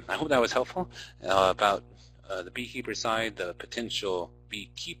I hope that was helpful about the beekeeper side, the potential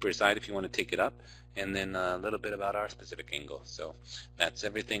beekeeper side if you want to take it up, and then a little bit about our specific angle. So that's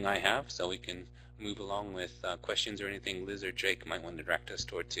everything I have, so we can move along with questions or anything Liz or Drake might want to direct us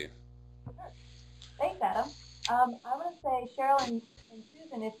toward too. Sure. Thanks, Adam. I want to say, Cheryl and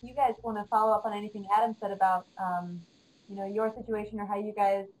Susan, if you guys want to follow up on anything Adam said about your situation or how you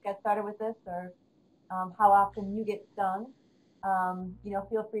guys got started with this, or how often you get stung,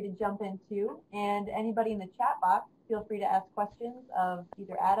 feel free to jump in too. And anybody in the chat box, feel free to ask questions of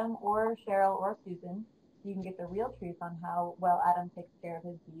either Adam or Cheryl or Susan, so you can get the real truth on how well Adam takes care of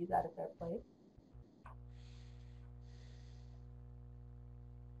his bees out of their place.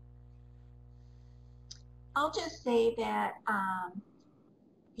 I'll just say that, that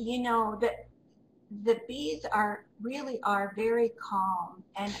the bees really are very calm,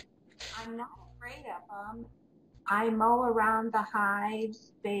 and I'm not afraid of them. I mow around the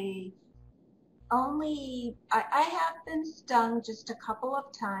hives. I have been stung just a couple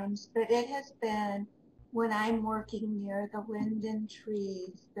of times, but it has been when I'm working near the linden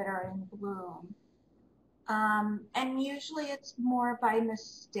trees that are in bloom. And usually it's more by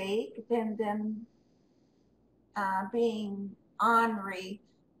mistake than them being ornery.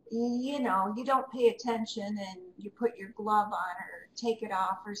 You don't pay attention and you put your glove on or take it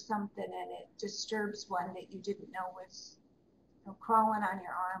off or something, and it disturbs one that you didn't know was crawling on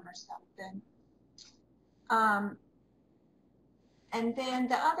your arm or something. And then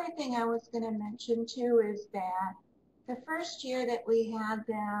the other thing I was going to mention too is that the first year that we had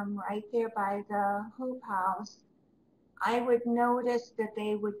them right there by the hoop house, I would notice that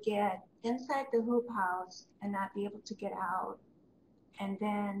they would get inside the hoop house and not be able to get out, and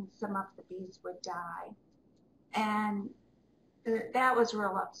then some of the bees would die. And that was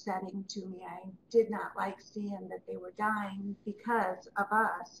real upsetting to me. I did not like seeing that they were dying because of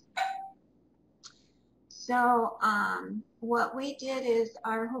us. So what we did is,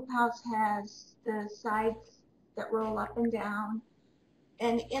 our hoop house has the sides that roll up and down,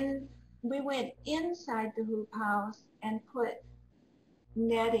 and we went inside the hoop house and put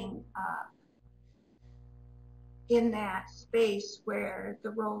netting up in that space where the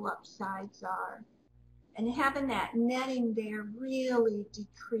roll-up sides are. And having that netting there really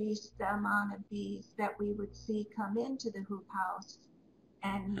decreased the amount of bees that we would see come into the hoop house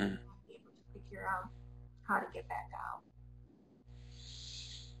and not be able to figure out how to get back out.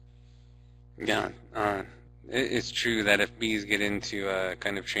 Yeah, it's true that if bees get into a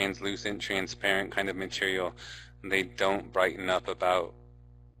kind of translucent, transparent kind of material, they don't brighten up about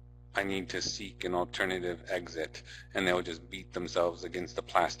I need to seek an alternative exit, and they'll just beat themselves against the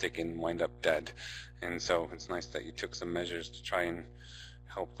plastic and wind up dead. And so it's nice that you took some measures to try and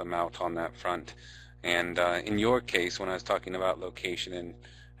help them out on that front. And in your case, when I was talking about location and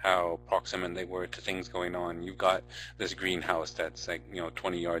how proximate they were to things going on, you've got this greenhouse that's like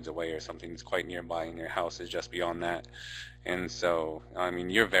 20 yards away or something. It's quite nearby, and your house is just beyond that. And so, I mean,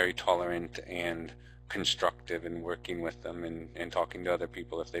 you're very tolerant and constructive in working with them and talking to other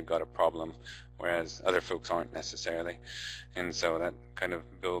people if they've got a problem, whereas other folks aren't necessarily. And so that kind of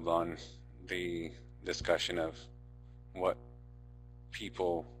builds on the discussion of what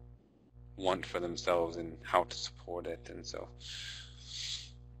people want for themselves and how to support it. And so,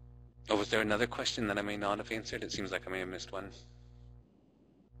 oh, was there another question that I may not have answered? It seems like I may have missed one.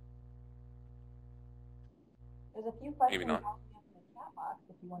 There's a few questions Maybe not. in the chat box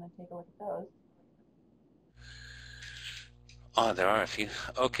if you want to take a look at those. Oh, there are a few.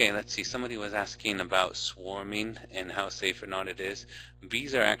 Okay, let's see. Somebody was asking about swarming and how safe or not it is.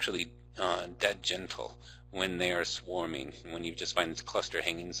 Bees are actually dead gentle when they are swarming. When you just find this cluster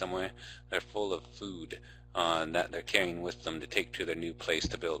hanging somewhere, they're full of food that they're carrying with them to take to their new place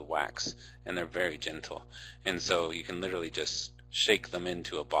to build wax, and they're very gentle. And so you can literally just shake them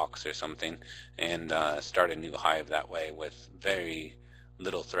into a box or something and start a new hive that way with very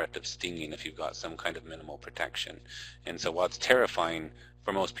little threat of stinging if you've got some kind of minimal protection. And so while it's terrifying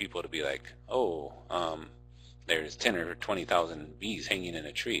for most people to be like, oh, there's 10 or 20,000 bees hanging in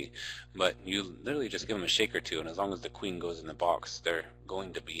a tree, but you literally just give them a shake or two, and as long as the queen goes in the box, they're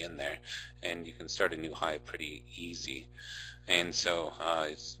going to be in there, and you can start a new hive pretty easy. And so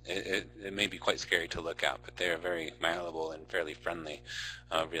it may be quite scary to look at, but they're very malleable and fairly friendly.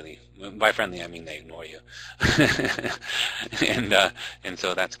 Really, by friendly I mean they ignore you, and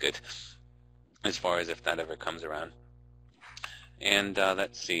so that's good as far as if that ever comes around. And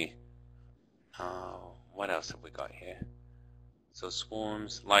let's see, what else have we got here? So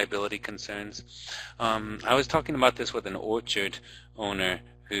swarms, liability concerns. I was talking about this with an orchard owner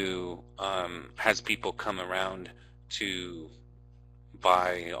who has people come around to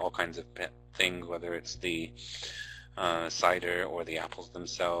buy all kinds of things, whether it's the cider or the apples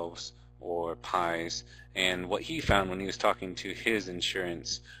themselves or pies. And what he found when he was talking to his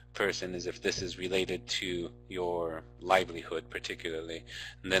insurance person is if this is related to your livelihood particularly,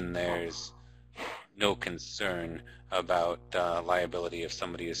 then there's no concern about liability if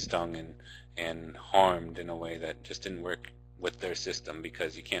somebody is stung and harmed in a way that just didn't work with their system,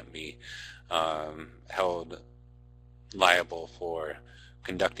 because you can't be held liable for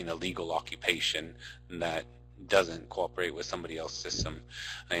conducting a legal occupation that doesn't cooperate with somebody else's system.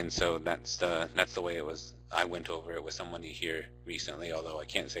 And so that's the way it was. I went over it with somebody here recently, although I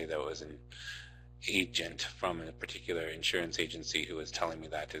can't say that it was an agent from a particular insurance agency who was telling me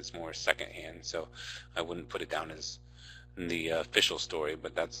that. It's more secondhand, so I wouldn't put it down as the official story,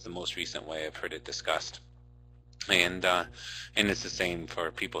 but that's the most recent way I've heard it discussed. And it's the same for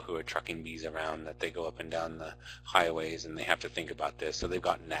people who are trucking bees around, that they go up and down the highways and they have to think about this. So they've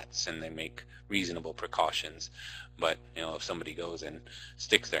got nets and they make reasonable precautions. But if somebody goes and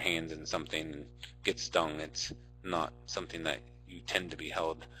sticks their hands in something and gets stung, it's not something that you tend to be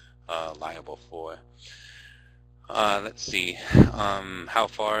held liable for. Let's see, how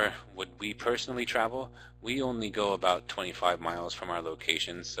far would we personally travel? We only go about 25 miles from our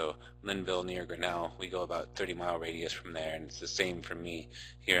location, so Linville near Grinnell, we go about 30-mile radius from there, and it's the same for me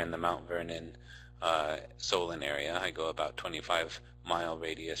here in the Mount Vernon, Solon area. I go about 25-mile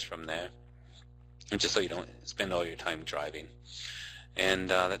radius from there, and just so you don't spend all your time driving. And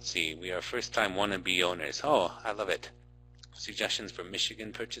let's see, we are first-time wannabe owners. Oh, I love it. Suggestions for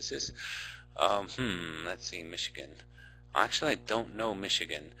Michigan purchases? Let's see, Michigan. Actually, I don't know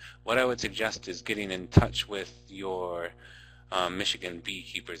Michigan. What I would suggest is getting in touch with your Michigan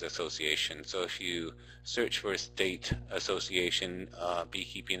Beekeepers Association. So if you search for a state association,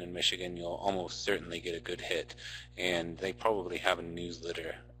 beekeeping in Michigan, you'll almost certainly get a good hit. And they probably have a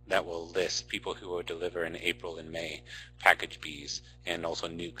newsletter that will list people who will deliver in April and May, package bees, and also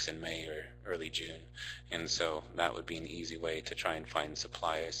nukes in May or early June. And so that would be an easy way to try and find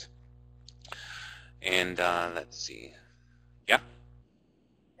suppliers. And let's see. Yeah?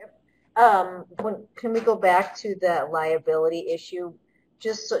 Can we go back to the liability issue?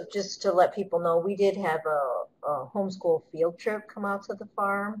 Just to let people know, we did have a homeschool field trip come out to the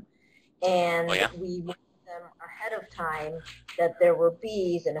farm, and we warned them ahead of time that there were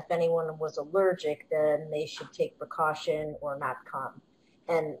bees, and if anyone was allergic, then they should take precaution or not come.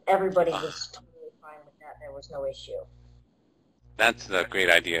 And everybody was totally fine with that. There was no issue. That's the great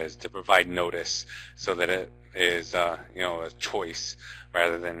idea, is to provide notice so that it is, you know, a choice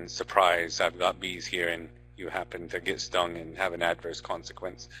rather than surprise. I've got bees here and you happen to get stung and have an adverse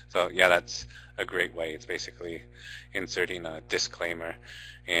consequence. So yeah, that's a great way. It's basically inserting a disclaimer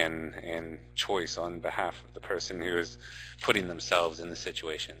and choice on behalf of the person who is putting themselves in the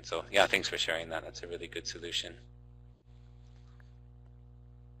situation. So yeah, thanks for sharing that. That's a really good solution.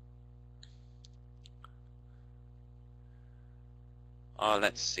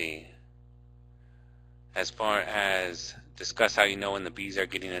 Let's see. As far as discuss how you know when the bees are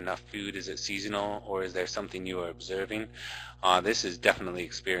getting enough food, is it seasonal or is there something you are observing? This is definitely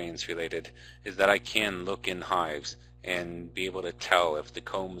experience related, is that I can look in hives and be able to tell if the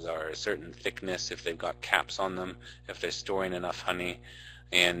combs are a certain thickness, if they've got caps on them, if they're storing enough honey.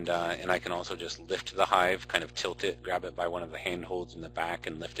 And I can also just lift the hive, kind of tilt it, grab it by one of the handholds in the back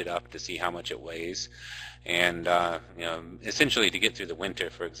and lift it up to see how much it weighs. And you know, essentially to get through the winter,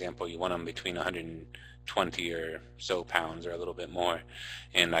 for example, you want them between 120 or so pounds or a little bit more,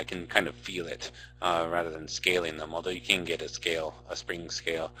 and I can kind of feel it rather than scaling them, although you can get a scale, a spring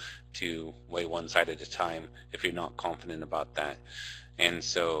scale, to weigh one side at a time if you're not confident about that. And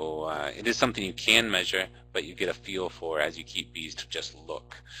so it is something you can measure, but you get a feel for as you keep bees to just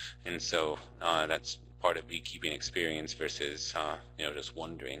look. And so that's part of beekeeping experience versus you know, just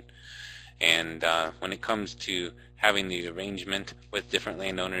wondering. And when it comes to having the arrangement with different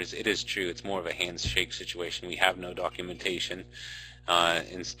landowners, it is true, it's more of a handshake situation. We have no documentation.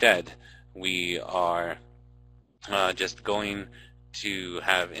 Instead, we are just going to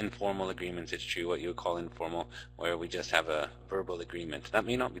have informal agreements. It's true, what you would call informal, where we just have a verbal agreement. That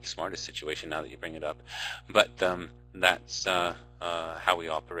may not be the smartest situation now that you bring it up, but that's how we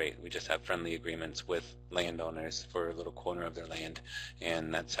operate. We just have friendly agreements with landowners for a little corner of their land,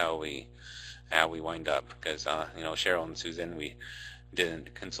 and that's how we wind up. Because you know, Cheryl and Susan, we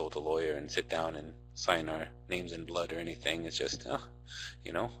didn't consult a lawyer and sit down and sign our names in blood or anything. It's just,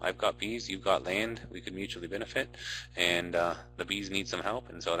 you know, I've got bees, you've got land, we could mutually benefit, and the bees need some help,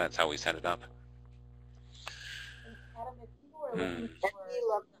 and so that's how we set it up. Adam, if people were looking for,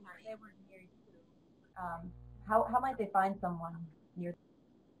 they were near you, how might they find someone near?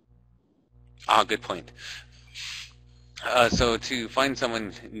 Good point. So to find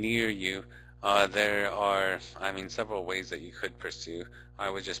someone near you, there are, I mean, several ways that you could pursue. I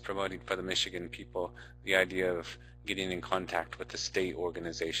was just promoting for the Michigan people the idea of getting in contact with the state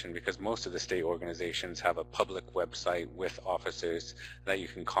organization, because most of the state organizations have a public website with officers that you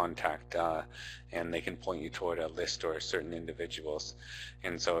can contact, and they can point you toward a list or certain individuals.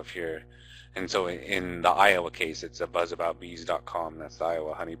 And so if you're, and so in the Iowa case, it's a buzzaboutbees.com. That's the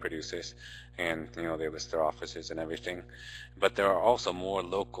Iowa honey producers, and you know, they list their officers and everything. But there are also more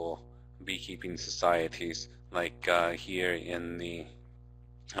local beekeeping societies, like here in the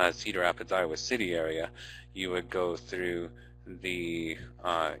Cedar Rapids, Iowa City area. You would go through the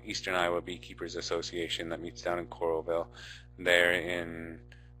Eastern Iowa Beekeepers Association that meets down in Coralville. There in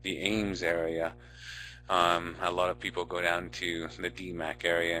the Ames area, a lot of people go down to the DMAC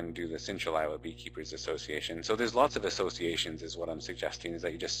area and do the Central Iowa Beekeepers Association. So there's lots of associations, is what I'm suggesting, is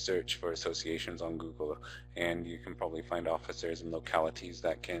that you just search for associations on Google, and you can probably find officers and localities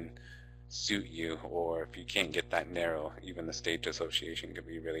that can suit you. Or if you can't get that narrow, even the state association could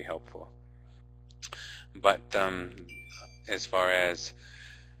be really helpful. But as far as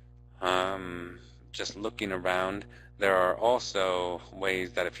just looking around, there are also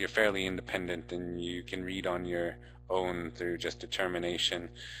ways that if you're fairly independent and you can read on your own through just determination,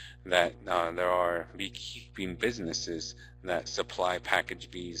 that there are beekeeping businesses that supply packaged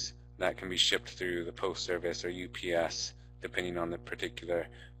bees that can be shipped through the Post Service or UPS, depending on the particular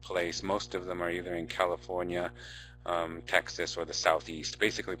place. Most of them are either in California, Texas, or the Southeast,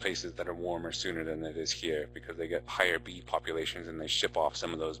 basically places that are warmer sooner than it is here, because they get higher bee populations and they ship off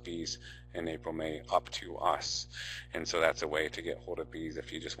some of those bees in April, May up to us. And so that's a way to get hold of bees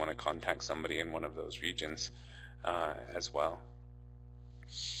if you just want to contact somebody in one of those regions as well.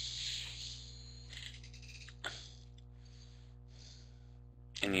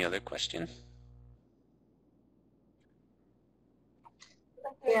 Any other question?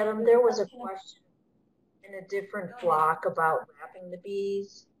 Adam, there was a question in a different flock about wrapping the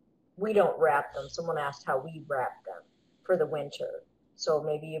bees. We don't wrap them. Someone asked how we wrap them for the winter. So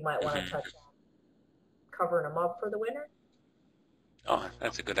maybe you might want to touch on covering them up for the winter. Oh,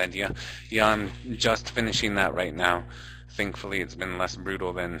 that's a good idea. Yeah, I'm just finishing that right now. Thankfully, it's been less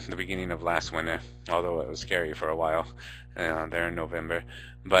brutal than the beginning of last winter, although it was scary for a while there in November.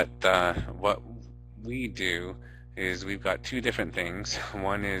 But what we do is we've got two different things.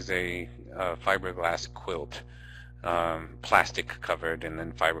 One is a fiberglass quilt plastic covered and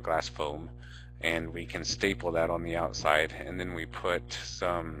then fiberglass foam, and we can staple that on the outside, and then we put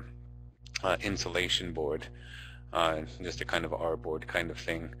some insulation board, just a kind of R-board kind of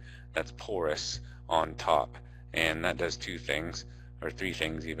thing that's porous on top, and that does two things, or three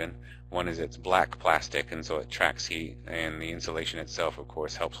things even. One is it's black plastic, and so it tracks heat, and the insulation itself, of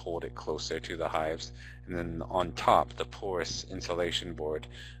course, helps hold it closer to the hives. And then on top, the porous insulation board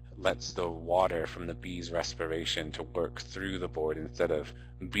lets the water from the bees' respiration to work through the board instead of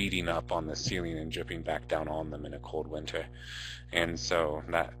beating up on the ceiling and dripping back down on them in a cold winter. And so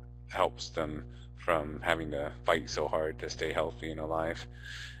that helps them from having to fight so hard to stay healthy and alive.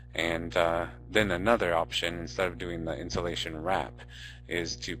 And then another option, instead of doing the insulation wrap,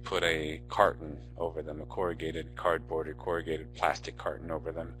 is to put a carton over them, a corrugated cardboard or corrugated plastic carton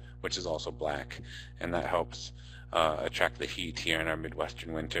over them, which is also black, and that helps attract the heat here in our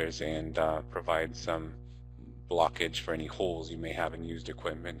Midwestern winters and provide some blockage for any holes you may have in used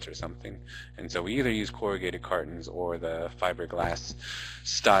equipment or something. And so we either use corrugated cartons or the fiberglass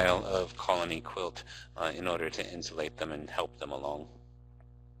style of colony quilt in order to insulate them and help them along.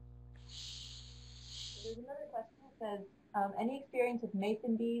 There's another question that says, any experience with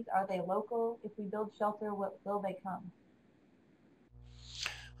mason bees? Are they local? If we build shelter, will they come?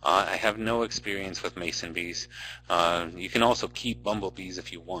 I have no experience with mason bees. You can also keep bumblebees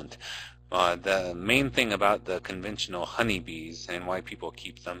if you want. The main thing about the conventional honeybees and why people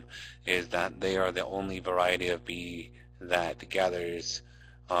keep them is that they are the only variety of bee that gathers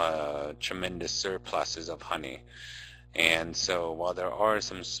tremendous surpluses of honey. And so while there are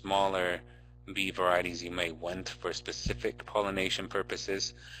some smaller bee varieties you may want for specific pollination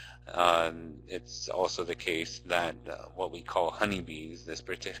purposes, it's also the case that what we call honeybees, this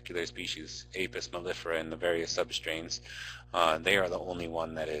particular species, Apis mellifera, and the various substrains, they are the only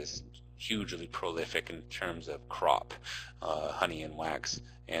one that is hugely prolific in terms of crop, honey and wax,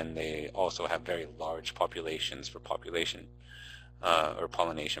 and they also have very large populations for population or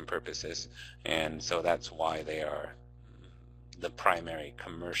pollination purposes, and so that's why they are the primary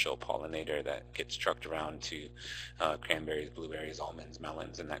commercial pollinator that gets trucked around to cranberries, blueberries, almonds,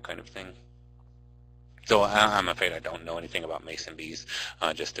 melons, and that kind of thing. So I'm afraid I don't know anything about mason bees,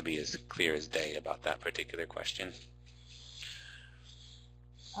 just to be as clear as day about that particular question.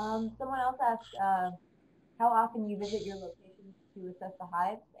 Someone else asked how often you visit your locations to assess the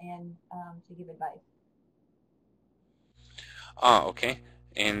hives and to give advice. Okay.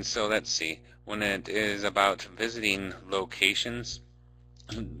 And so let's see. When it is about visiting locations,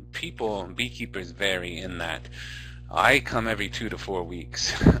 beekeepers vary in that I come every 2 to 4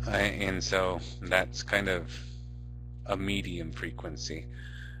 weeks, and so that's kind of a medium frequency.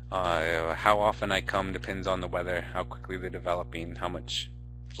 How often I come depends on the weather, how quickly they're developing, how much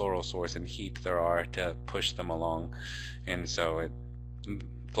floral source and heat there are to push them along, and so it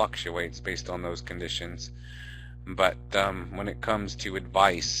fluctuates based on those conditions. But when it comes to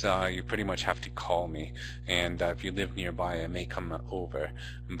advice, you pretty much have to call me, and if you live nearby I may come over.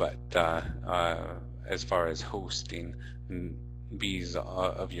 But as far as hosting bees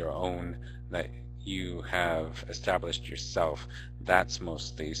of your own that you have established yourself, that's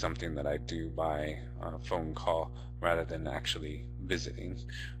mostly something that I do by phone call rather than actually visiting.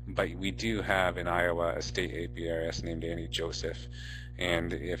 But we do have in Iowa a state apiarist named Annie Joseph,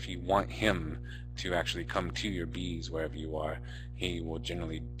 and if you want him to actually come to your bees wherever you are, he will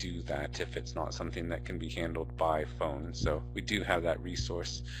generally do that if it's not something that can be handled by phone. So we do have that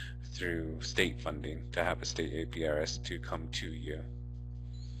resource through state funding to have a state apiarist to come to you.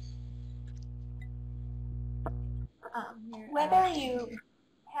 Whether you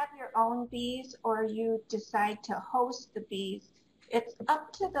have your own bees or you decide to host the bees, it's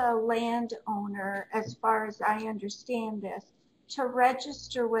up to the landowner, as far as I understand this, to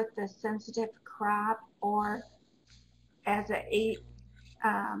register with the sensitive crop or as a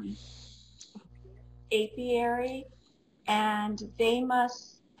apiary, and they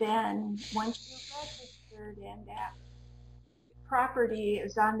must then, once you're registered and that property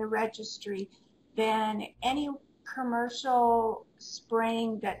is on the registry, then any commercial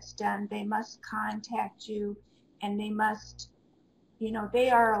spraying that's done, they must contact you, and they must, you know, they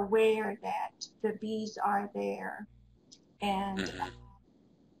are aware that the bees are there. And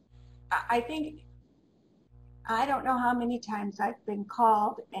I think, I don't know how many times I've been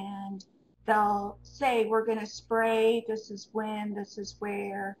called and they'll say, we're going to spray, this is when, this is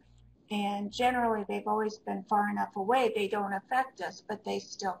where, and generally they've always been far enough away, they don't affect us, but they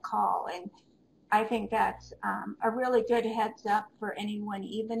still call. And I think that's a really good heads up for anyone,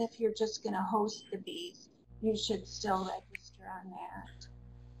 even if you're just going to host the bees, you should still register on that.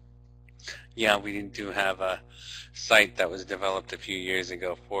 Yeah, we do have a site that was developed a few years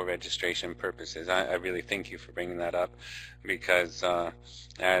ago for registration purposes. I really thank you for bringing that up because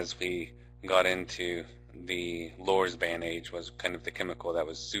as we got into the Lorsban age was kind of the chemical that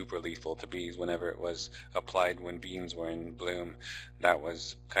was super lethal to bees whenever it was applied when beans were in bloom. That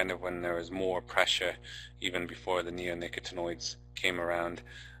was kind of when there was more pressure, even before the neonicotinoids came around,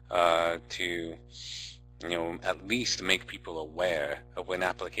 to at least make people aware of when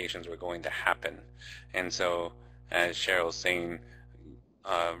applications were going to happen. And so, as Cheryl's saying,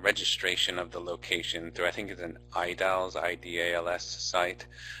 registration of the location through, I think it's an IDALS, IDALS site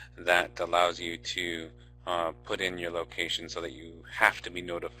that allows you to put in your location so that you have to be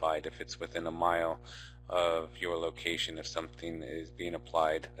notified if it's within a mile of your location if something is being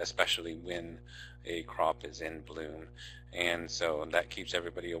applied, especially when a crop is in bloom. And so that keeps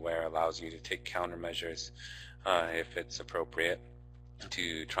everybody aware, allows you to take countermeasures if it's appropriate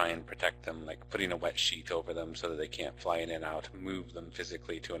to try and protect them, like putting a wet sheet over them so that they can't fly in and out, move them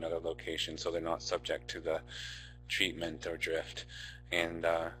physically to another location so they're not subject to the treatment or drift. And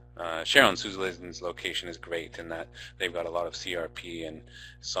Cheryl and Susan's location is great in that they've got a lot of CRP and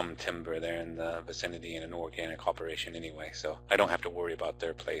some timber there in the vicinity and an organic operation anyway, so I don't have to worry about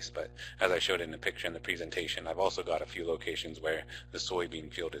their place. But as I showed in the picture in the presentation, I've also got a few locations where the soybean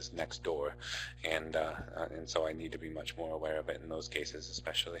field is next door, and so I need to be much more aware of it in those cases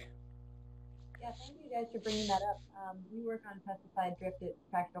especially. Yeah, thank you guys for bringing that up. We work on pesticide drift at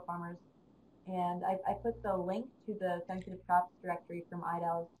Practical Farmers, and I put the link to the sensitive crops directory from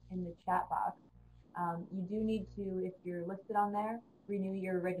IDALS in the chat box. You do need to, if you're listed on there, renew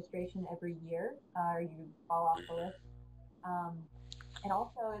your registration every year, or you fall off the list. And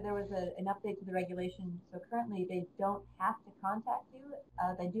also, there was an update to the regulation. So currently, they don't have to contact you.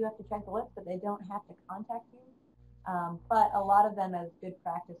 They do have to check the list, but they don't have to contact you. But a lot of them, as good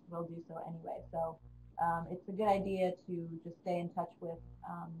practice, will do so anyway. So it's a good idea to just stay in touch with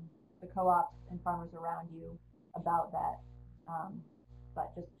the co-ops and farmers around you about that.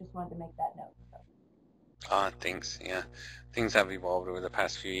 But just wanted to make that note. So. Thanks. Yeah, things have evolved over the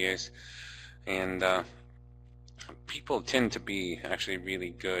past few years, and people tend to be actually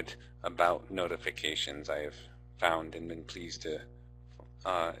really good about notifications. I have found and been pleased to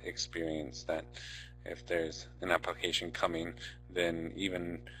experience that if there's an application coming, then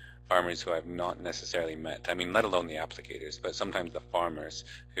even farmers who I've not necessarily met, I mean, let alone the applicators, but sometimes the farmers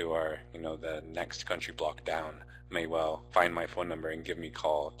who are, the next country block down may well find my phone number and give me a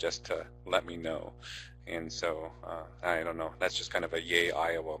call just to let me know. And so, I don't know, that's just kind of a yay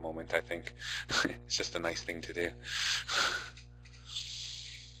Iowa moment, I think. It's just a nice thing to do.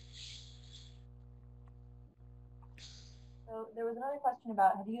 So there was another question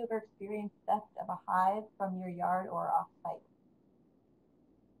about, have you ever experienced theft of a hive from your yard or off-site?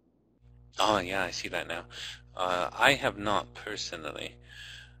 Oh, yeah, I see that now. I have not personally.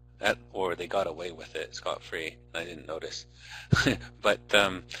 Or they got away with it scot-free. I didn't notice. But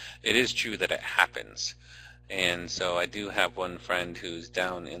it is true that it happens. And so I do have one friend who's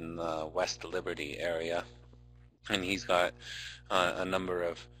down in the West Liberty area, and he's got a number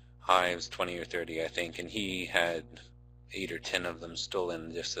of hives, 20 or 30, I think, and he had 8 or 10 of them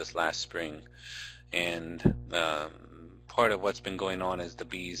stolen just this last spring. And part of what's been going on is the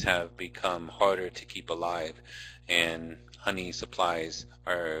bees have become harder to keep alive, and honey supplies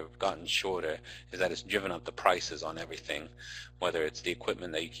are gotten shorter, is that it's driven up the prices on everything, whether it's the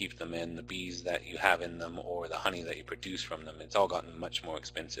equipment that you keep them in, the bees that you have in them, or the honey that you produce from them. It's all gotten much more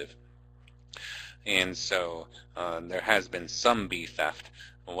expensive. And so there has been some bee theft.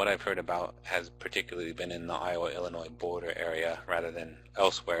 What I've heard about has particularly been in the Iowa-Illinois border area rather than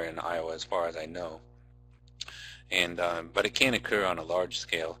elsewhere in Iowa as far as I know. And but it can occur on a large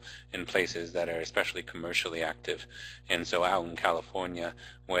scale in places that are especially commercially active. And so out in California,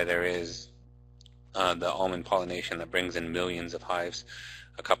 where there is the almond pollination that brings in millions of hives,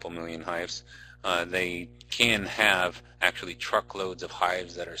 a couple million hives, they can have actually truckloads of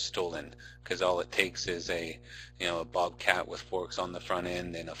hives that are stolen, because all it takes is a bobcat with forks on the front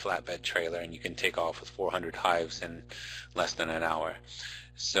end and a flatbed trailer, and you can take off with 400 hives in less than an hour.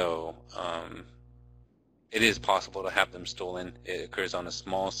 So it is possible to have them stolen. It occurs on a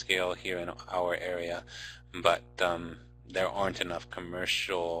small scale here in our area, but there aren't enough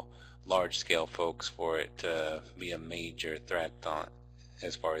commercial large-scale folks for it to be a major threat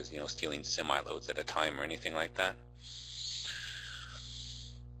as far as stealing semi-loads at a time or anything like that.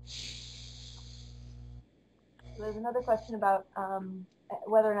 There's another question about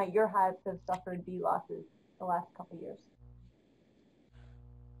whether or not your hives have suffered bee losses the last couple of years.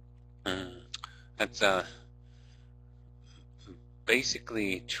 That's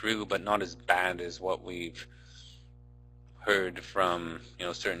basically true, but not as bad as what we've heard from,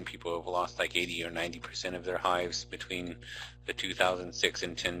 certain people who have lost like 80 or 90% of their hives between the 2006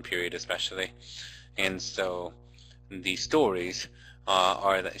 and 10 period especially. And so the stories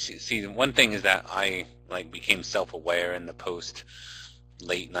are that, see, one thing is that I became self-aware in the post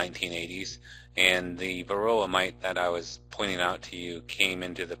late 1980s, and the varroa mite that I was pointing out to you came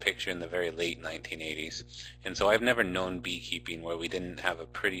into the picture in the very late 1980s. And so I've never known beekeeping where we didn't have a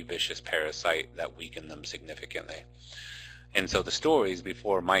pretty vicious parasite that weakened them significantly. And so the stories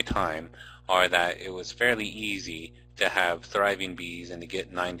before my time are that it was fairly easy to have thriving bees and to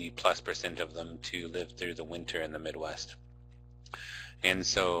get 90+% of them to live through the winter in the Midwest. And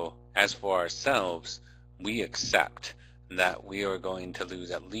so as for ourselves, we accept that we are going to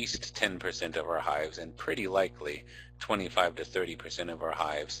lose at least 10% of our hives, and pretty likely 25 to 30% of our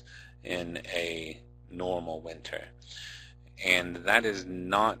hives in a normal winter. And that is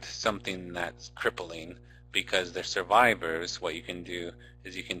not something that's crippling, because the survivors, what you can do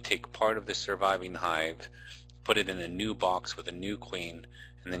is you can take part of the surviving hive, put it in a new box with a new queen,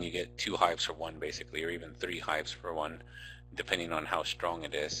 and then you get 2 hives for 1 basically, or even 3 hives for 1, depending on how strong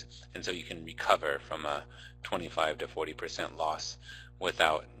it is. And so you can recover from a 25 to 40% loss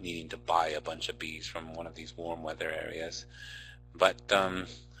without needing to buy a bunch of bees from one of these warm weather areas. But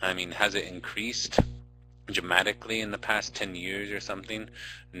I mean, has it increased dramatically in the past 10 years or something?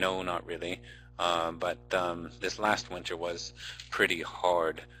 No, not really. But this last winter was pretty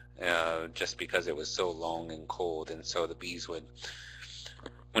hard, just because it was so long and cold, and so the bees would,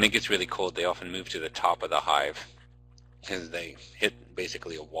 when it gets really cold, they often move to the top of the hive because they hit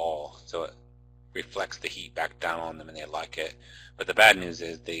basically a wall, so it reflects the heat back down on them and they like it. But the bad news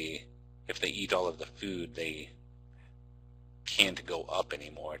is if they eat all of the food, they can't go up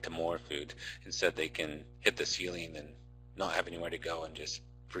anymore to more food. Instead, they can hit the ceiling and not have anywhere to go and just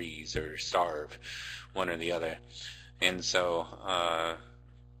freeze or starve, one or the other. And so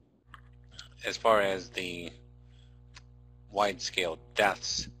as far as the wide-scale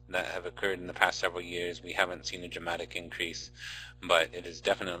deaths that have occurred in the past several years, we haven't seen a dramatic increase, but it is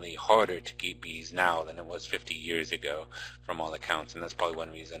definitely harder to keep bees now than it was 50 years ago from all accounts, and that's probably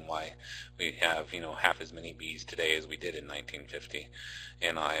one reason why we have half as many bees today as we did in 1950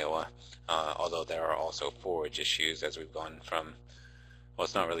 in Iowa, although there are also forage issues as we've gone from, well,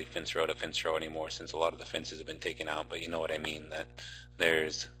 it's not really fence row to fence row anymore since a lot of the fences have been taken out, but you know what I mean, that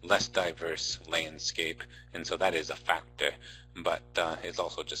there's less diverse landscape, and so that is a factor, but it's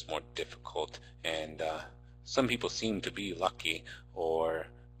also just more difficult, and some people seem to be lucky or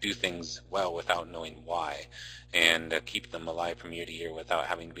do things well without knowing why, and keep them alive from year to year without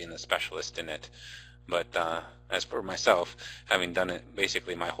having been a specialist in it. But as for myself, having done it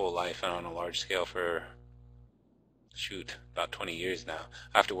basically my whole life and on a large scale for about 20 years now,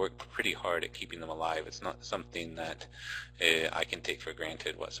 I have to work pretty hard at keeping them alive. It's not something that I can take for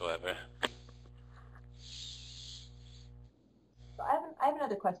granted whatsoever. So I have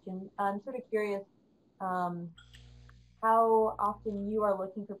another question. I'm sort of curious how often you are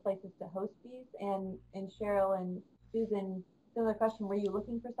looking for places to host bees, and Cheryl and Susan, similar question, were you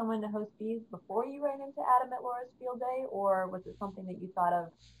looking for someone to host bees before you ran into Adam at Laura's field day, or was it something that you thought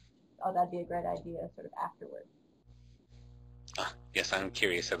of, oh, that'd be a great idea, sort of afterwards? Yes, I'm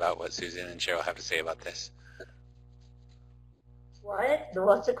curious about what Susan and Cheryl have to say about this. What?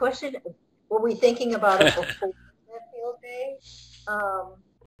 What's the question? Were we thinking about it before that field day?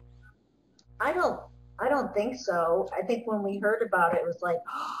 I don't think so. I think when we heard about it, it was like,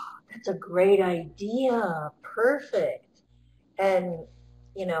 oh, that's a great idea. Perfect. And,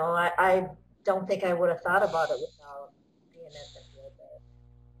 I don't think I would have thought about it without being at the field day.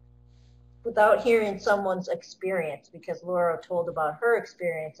 Without hearing someone's experience, because Laura told about her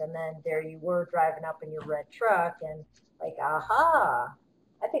experience, and then there you were driving up in your red truck, and like, aha,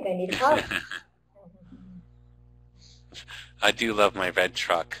 I think I need a car. I do love my red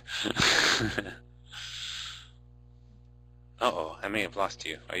truck. Uh-oh, I may have lost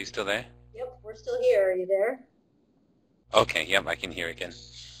you. Are you still there? Yep, we're still here. Are you there? Okay, yep, I can hear again.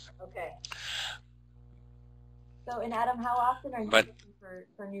 Okay. So, and Adam, how often are you looking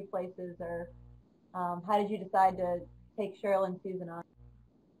for new places, or how did you decide to take Cheryl and Susan on?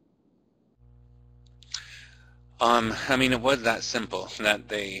 I mean, it was that simple, that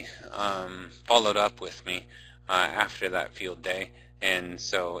they followed up with me after that field day, and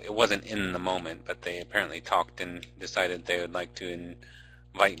so it wasn't in the moment, but they apparently talked and decided they would like to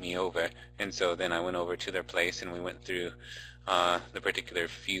invite me over, and so then I went over to their place and we went through the particular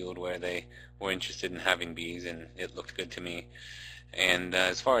field where they were interested in having bees, and it looked good to me. And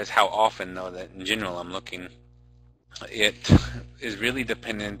as far as how often, though, that in general I'm looking, it is really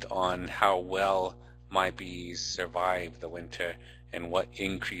dependent on how well my bees survive the winter and what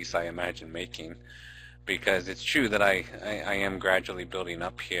increase I imagine making. Because it's true that I am gradually building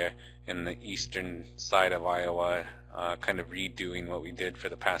up here in the eastern side of Iowa, kind of redoing what we did for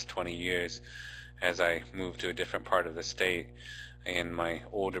the past 20 years as I moved to a different part of the state. And my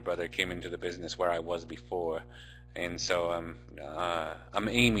older brother came into the business where I was before. And so I'm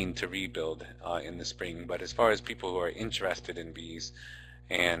aiming to rebuild in the spring. But as far as people who are interested in bees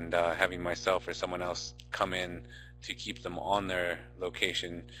and having myself or someone else come in to keep them on their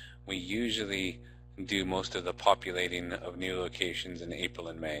location, we usually do most of the populating of new locations in April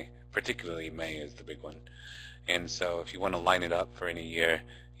and May. Particularly May is the big one. And so if you want to line it up for any year,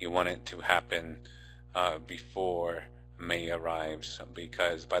 you want it to happen before May arrives,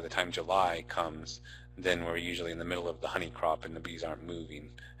 because by the time July comes, then we're usually in the middle of the honey crop and the bees aren't moving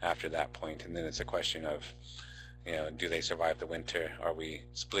after that point. And then it's a question of, do they survive the winter? Are we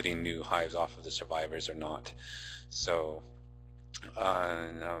splitting new hives off of the survivors or not? So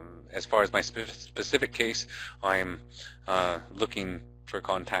as far as my specific case, I'm looking for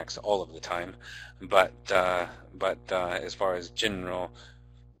contacts all of the time, but as far as general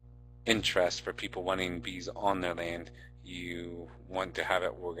interest for people wanting bees on their land, you want to have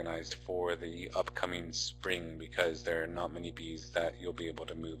it organized for the upcoming spring, because there are not many bees that you'll be able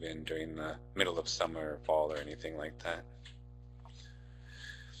to move in during the middle of summer or fall or anything like that.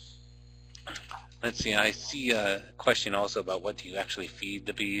 Let's see, I see a question also about what do you actually feed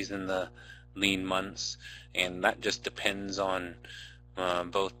the bees in the lean months, and that just depends on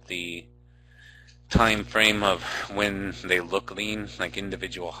both the time frame of when they look lean, like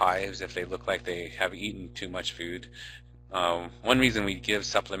individual hives, if they look like they have eaten too much food. One reason we give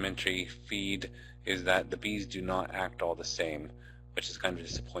supplementary feed is that the bees do not act all the same, which is kind of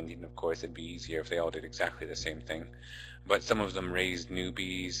disappointing. Of course, it'd be easier if they all did exactly the same thing. But some of them raise new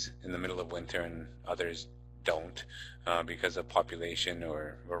bees in the middle of winter and others don't because of population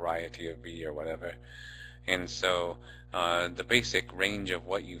or variety of bee or whatever. And so the basic range of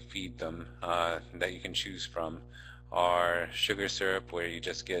what you feed them that you can choose from are sugar syrup, where you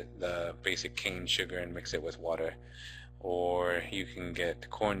just get the basic cane sugar and mix it with water, or you can get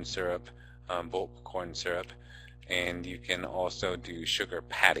corn syrup, bulk corn syrup, and you can also do sugar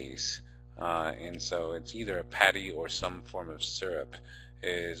patties. And so it's either a patty or some form of syrup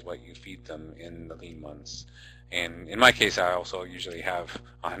is what you feed them in the lean months. And in my case, I also usually have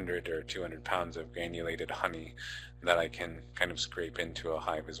 100 or 200 pounds of granulated honey that I can kind of scrape into a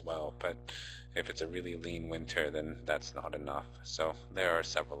hive as well. But if it's a really lean winter, then that's not enough. So there are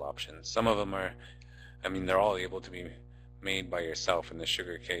several options. Some of them are, they're all able to be made by yourself. In the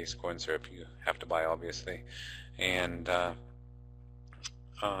sugar case, corn syrup you have to buy, obviously. And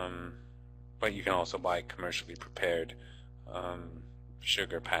but you can also buy commercially prepared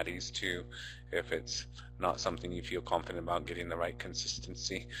sugar patties too. If it's not something you feel confident about getting the right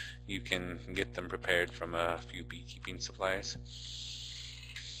consistency, you can get them prepared from a few beekeeping suppliers.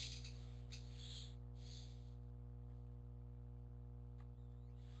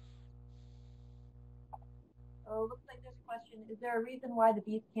 Oh, looks like this question: is there a reason why the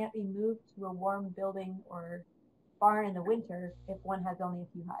bees can't be moved to a warm building or barn in the winter if one has only a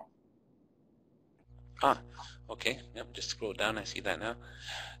few hives? Okay. Yep, just scroll down. I see that now.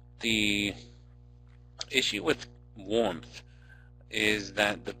 The issue with warmth is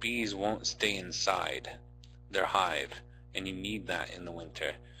that the bees won't stay inside their hive, and you need that in the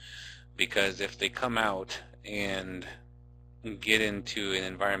winter, because if they come out and get into an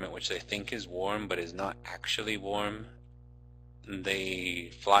environment which they think is warm but is not actually warm,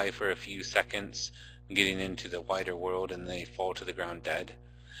 they fly for a few seconds getting into the wider world and they fall to the ground dead,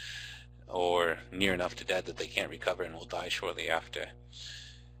 or near enough to dead that they can't recover and will die shortly after.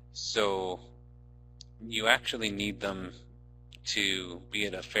 So you actually need them to be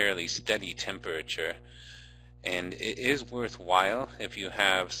at a fairly steady temperature, and it is worthwhile if you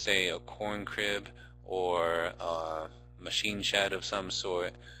have, say, a corn crib or a machine shed of some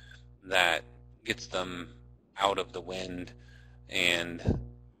sort that gets them out of the wind and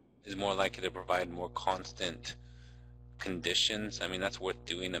is more likely to provide more constant conditions. That's worth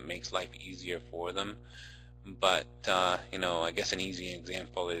doing. It makes life easier for them. But I guess an easy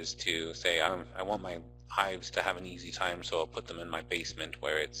example is to say I want my hives to have an easy time, so I'll put them in my basement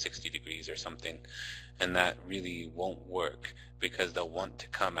where it's 60 degrees or something, and that really won't work because they'll want to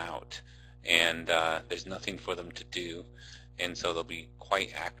come out, and there's nothing for them to do, and so they'll be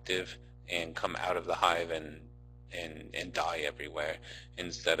quite active and come out of the hive and die everywhere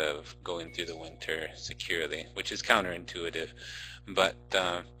instead of going through the winter securely, which is counterintuitive. But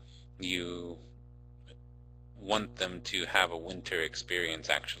want them to have a winter experience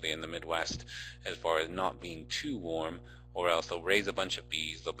actually in the Midwest, as far as not being too warm, or else they'll raise a bunch of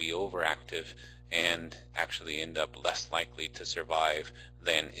bees, they'll be overactive, and actually end up less likely to survive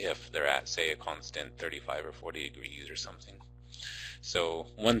than if they're at, say, a constant 35 or 40 degrees or something. So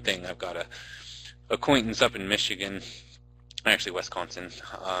one thing, I've got a acquaintance up in Michigan, actually Wisconsin,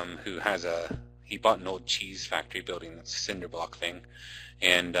 who has he bought an old cheese factory building that's a cinder block thing,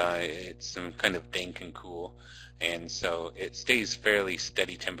 and it's some kind of dank and cool, and so it stays fairly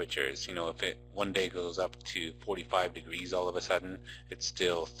steady temperatures. You know, if it one day goes up to 45 degrees all of a sudden, it's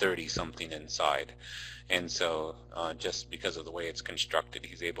still 30 something inside. And so just because of the way it's constructed,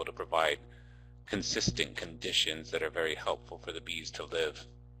 he's able to provide consistent conditions that are very helpful for the bees to live.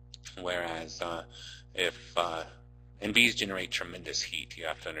 Whereas and bees generate tremendous heat, you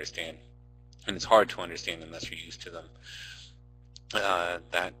have to understand, and it's hard to understand unless you're used to them.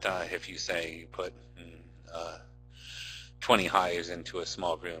 If you say you put 20 hives into a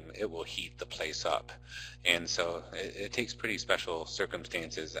small room, it will heat the place up. And so it takes pretty special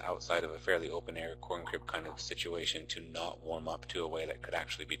circumstances outside of a fairly open air corn crib kind of situation to not warm up to a way that could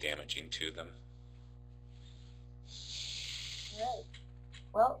actually be damaging to them. All right.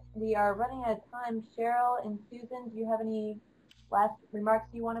 Well, we are running out of time. Cheryl and Susan, do you have any last remarks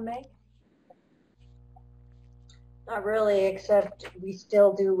you want to make? Not really, except we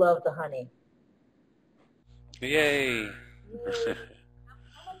still do love the honey. Yay! How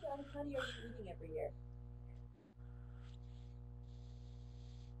much honey are you eating every year?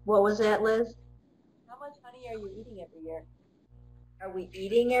 What was that, Liz? How much honey are you eating every year? Are we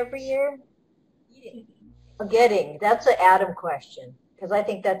eating every year? Eating. Getting. That's an Adam question, because I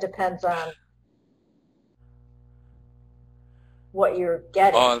think that depends on what you're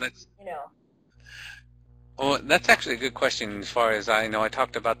getting. Oh, that's, you know. well, that's actually a good question. As far as I know, I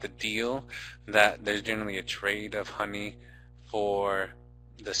talked about the deal, that there's generally a trade of honey for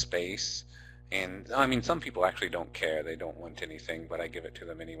the space. And I mean, some people actually don't care. They don't want anything, but I give it to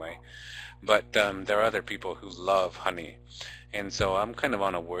them anyway. But there are other people who love honey. And so I'm kind of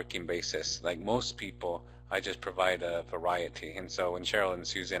on a working basis. Like most people, I just provide a variety. And so when Cheryl and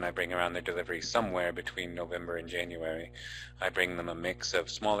Susan, I bring around their delivery somewhere between November and January. I bring them a mix of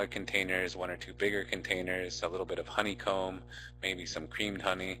smaller containers, 1 or 2 bigger containers, a little bit of honeycomb, maybe some creamed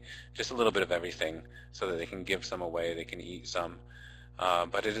honey, just a little bit of everything so that they can give some away, they can eat some.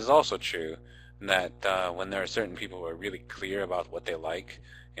 But it is also true that when there are certain people who are really clear about what they like,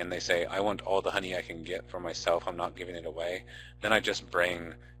 and they say, I want all the honey I can get for myself, I'm not giving it away, then I just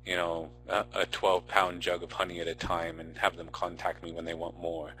bring, you know, a 12-pound jug of honey at a time and have them contact me when they want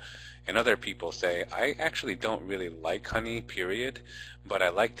more. And other people say, I actually don't really like honey, period, but I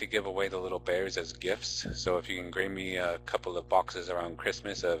like to give away the little bears as gifts. So if you can bring me a couple of boxes around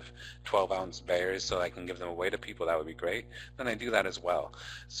Christmas of 12-ounce bears so I can give them away to people, that would be great. Then I do that as well.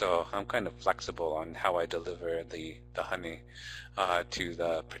 So I'm kind of flexible on how I deliver the honey to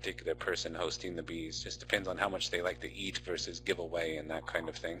the particular person hosting the bees. Just depends on how much they like to eat versus give away and that kind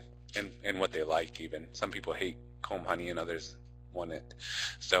of thing, and what they like even. Some people hate comb honey and others want it.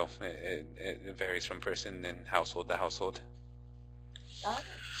 So it varies from person and household to household.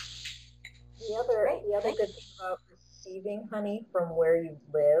 The other good thing about receiving honey from where you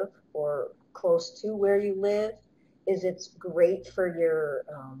live or close to where you live is it's great for your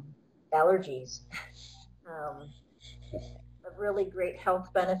allergies. A really great health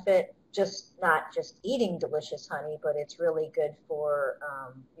benefit, not just eating delicious honey, but it's really good for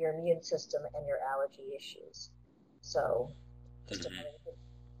your immune system and your allergy issues. So just another good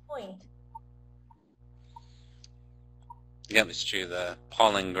point. Yeah, it's true. The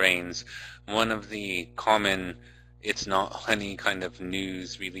pollen grains, one of the common it's not honey kind of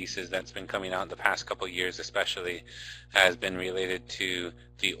news releases that's been coming out the past couple of years especially has been related to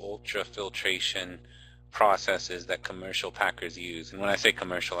the ultrafiltration processes that commercial packers use. And when I say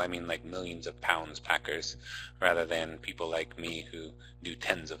commercial, I mean like millions of pounds packers rather than people like me who do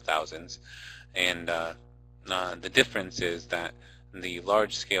tens of thousands. And the difference is that the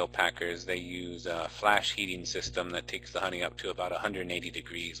large-scale packers, they use a flash heating system that takes the honey up to about 180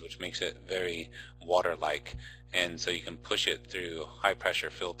 degrees, which makes it very water-like. And so you can push it through high-pressure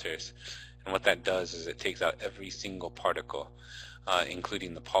filters. And what that does is it takes out every single particle,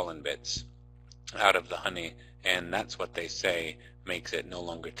 including the pollen bits, out of the honey. And that's what they say makes it no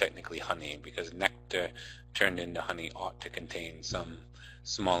longer technically honey, because nectar turned into honey ought to contain some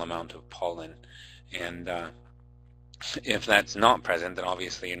small amount of pollen. And if that's not present, then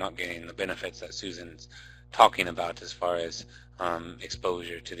obviously you're not getting the benefits that Susan's talking about as far as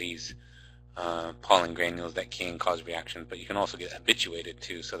exposure to these pollen granules that can cause reactions, but you can also get habituated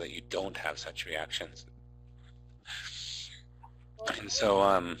to so that you don't have such reactions. And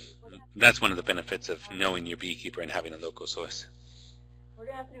so that's one of the benefits of knowing your beekeeper and having a local source. We're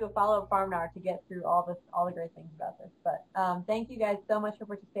gonna have to do a follow-up Farminar to get through all the great things about this. But thank you guys so much for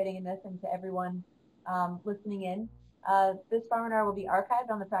participating in this, and to everyone listening in. This Farminar will be archived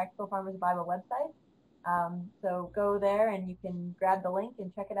on the Practical Farmers Bible website. So go there and you can grab the link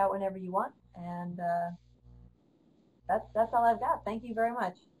and check it out whenever you want. And that's all I've got. Thank you very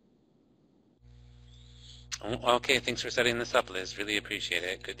much. Okay, thanks for setting this up, Liz. Really appreciate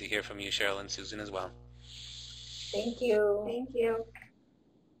it. Good to hear from you, Cheryl and Susan as well. Thank you. Thank you.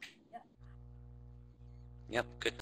 Yep, good.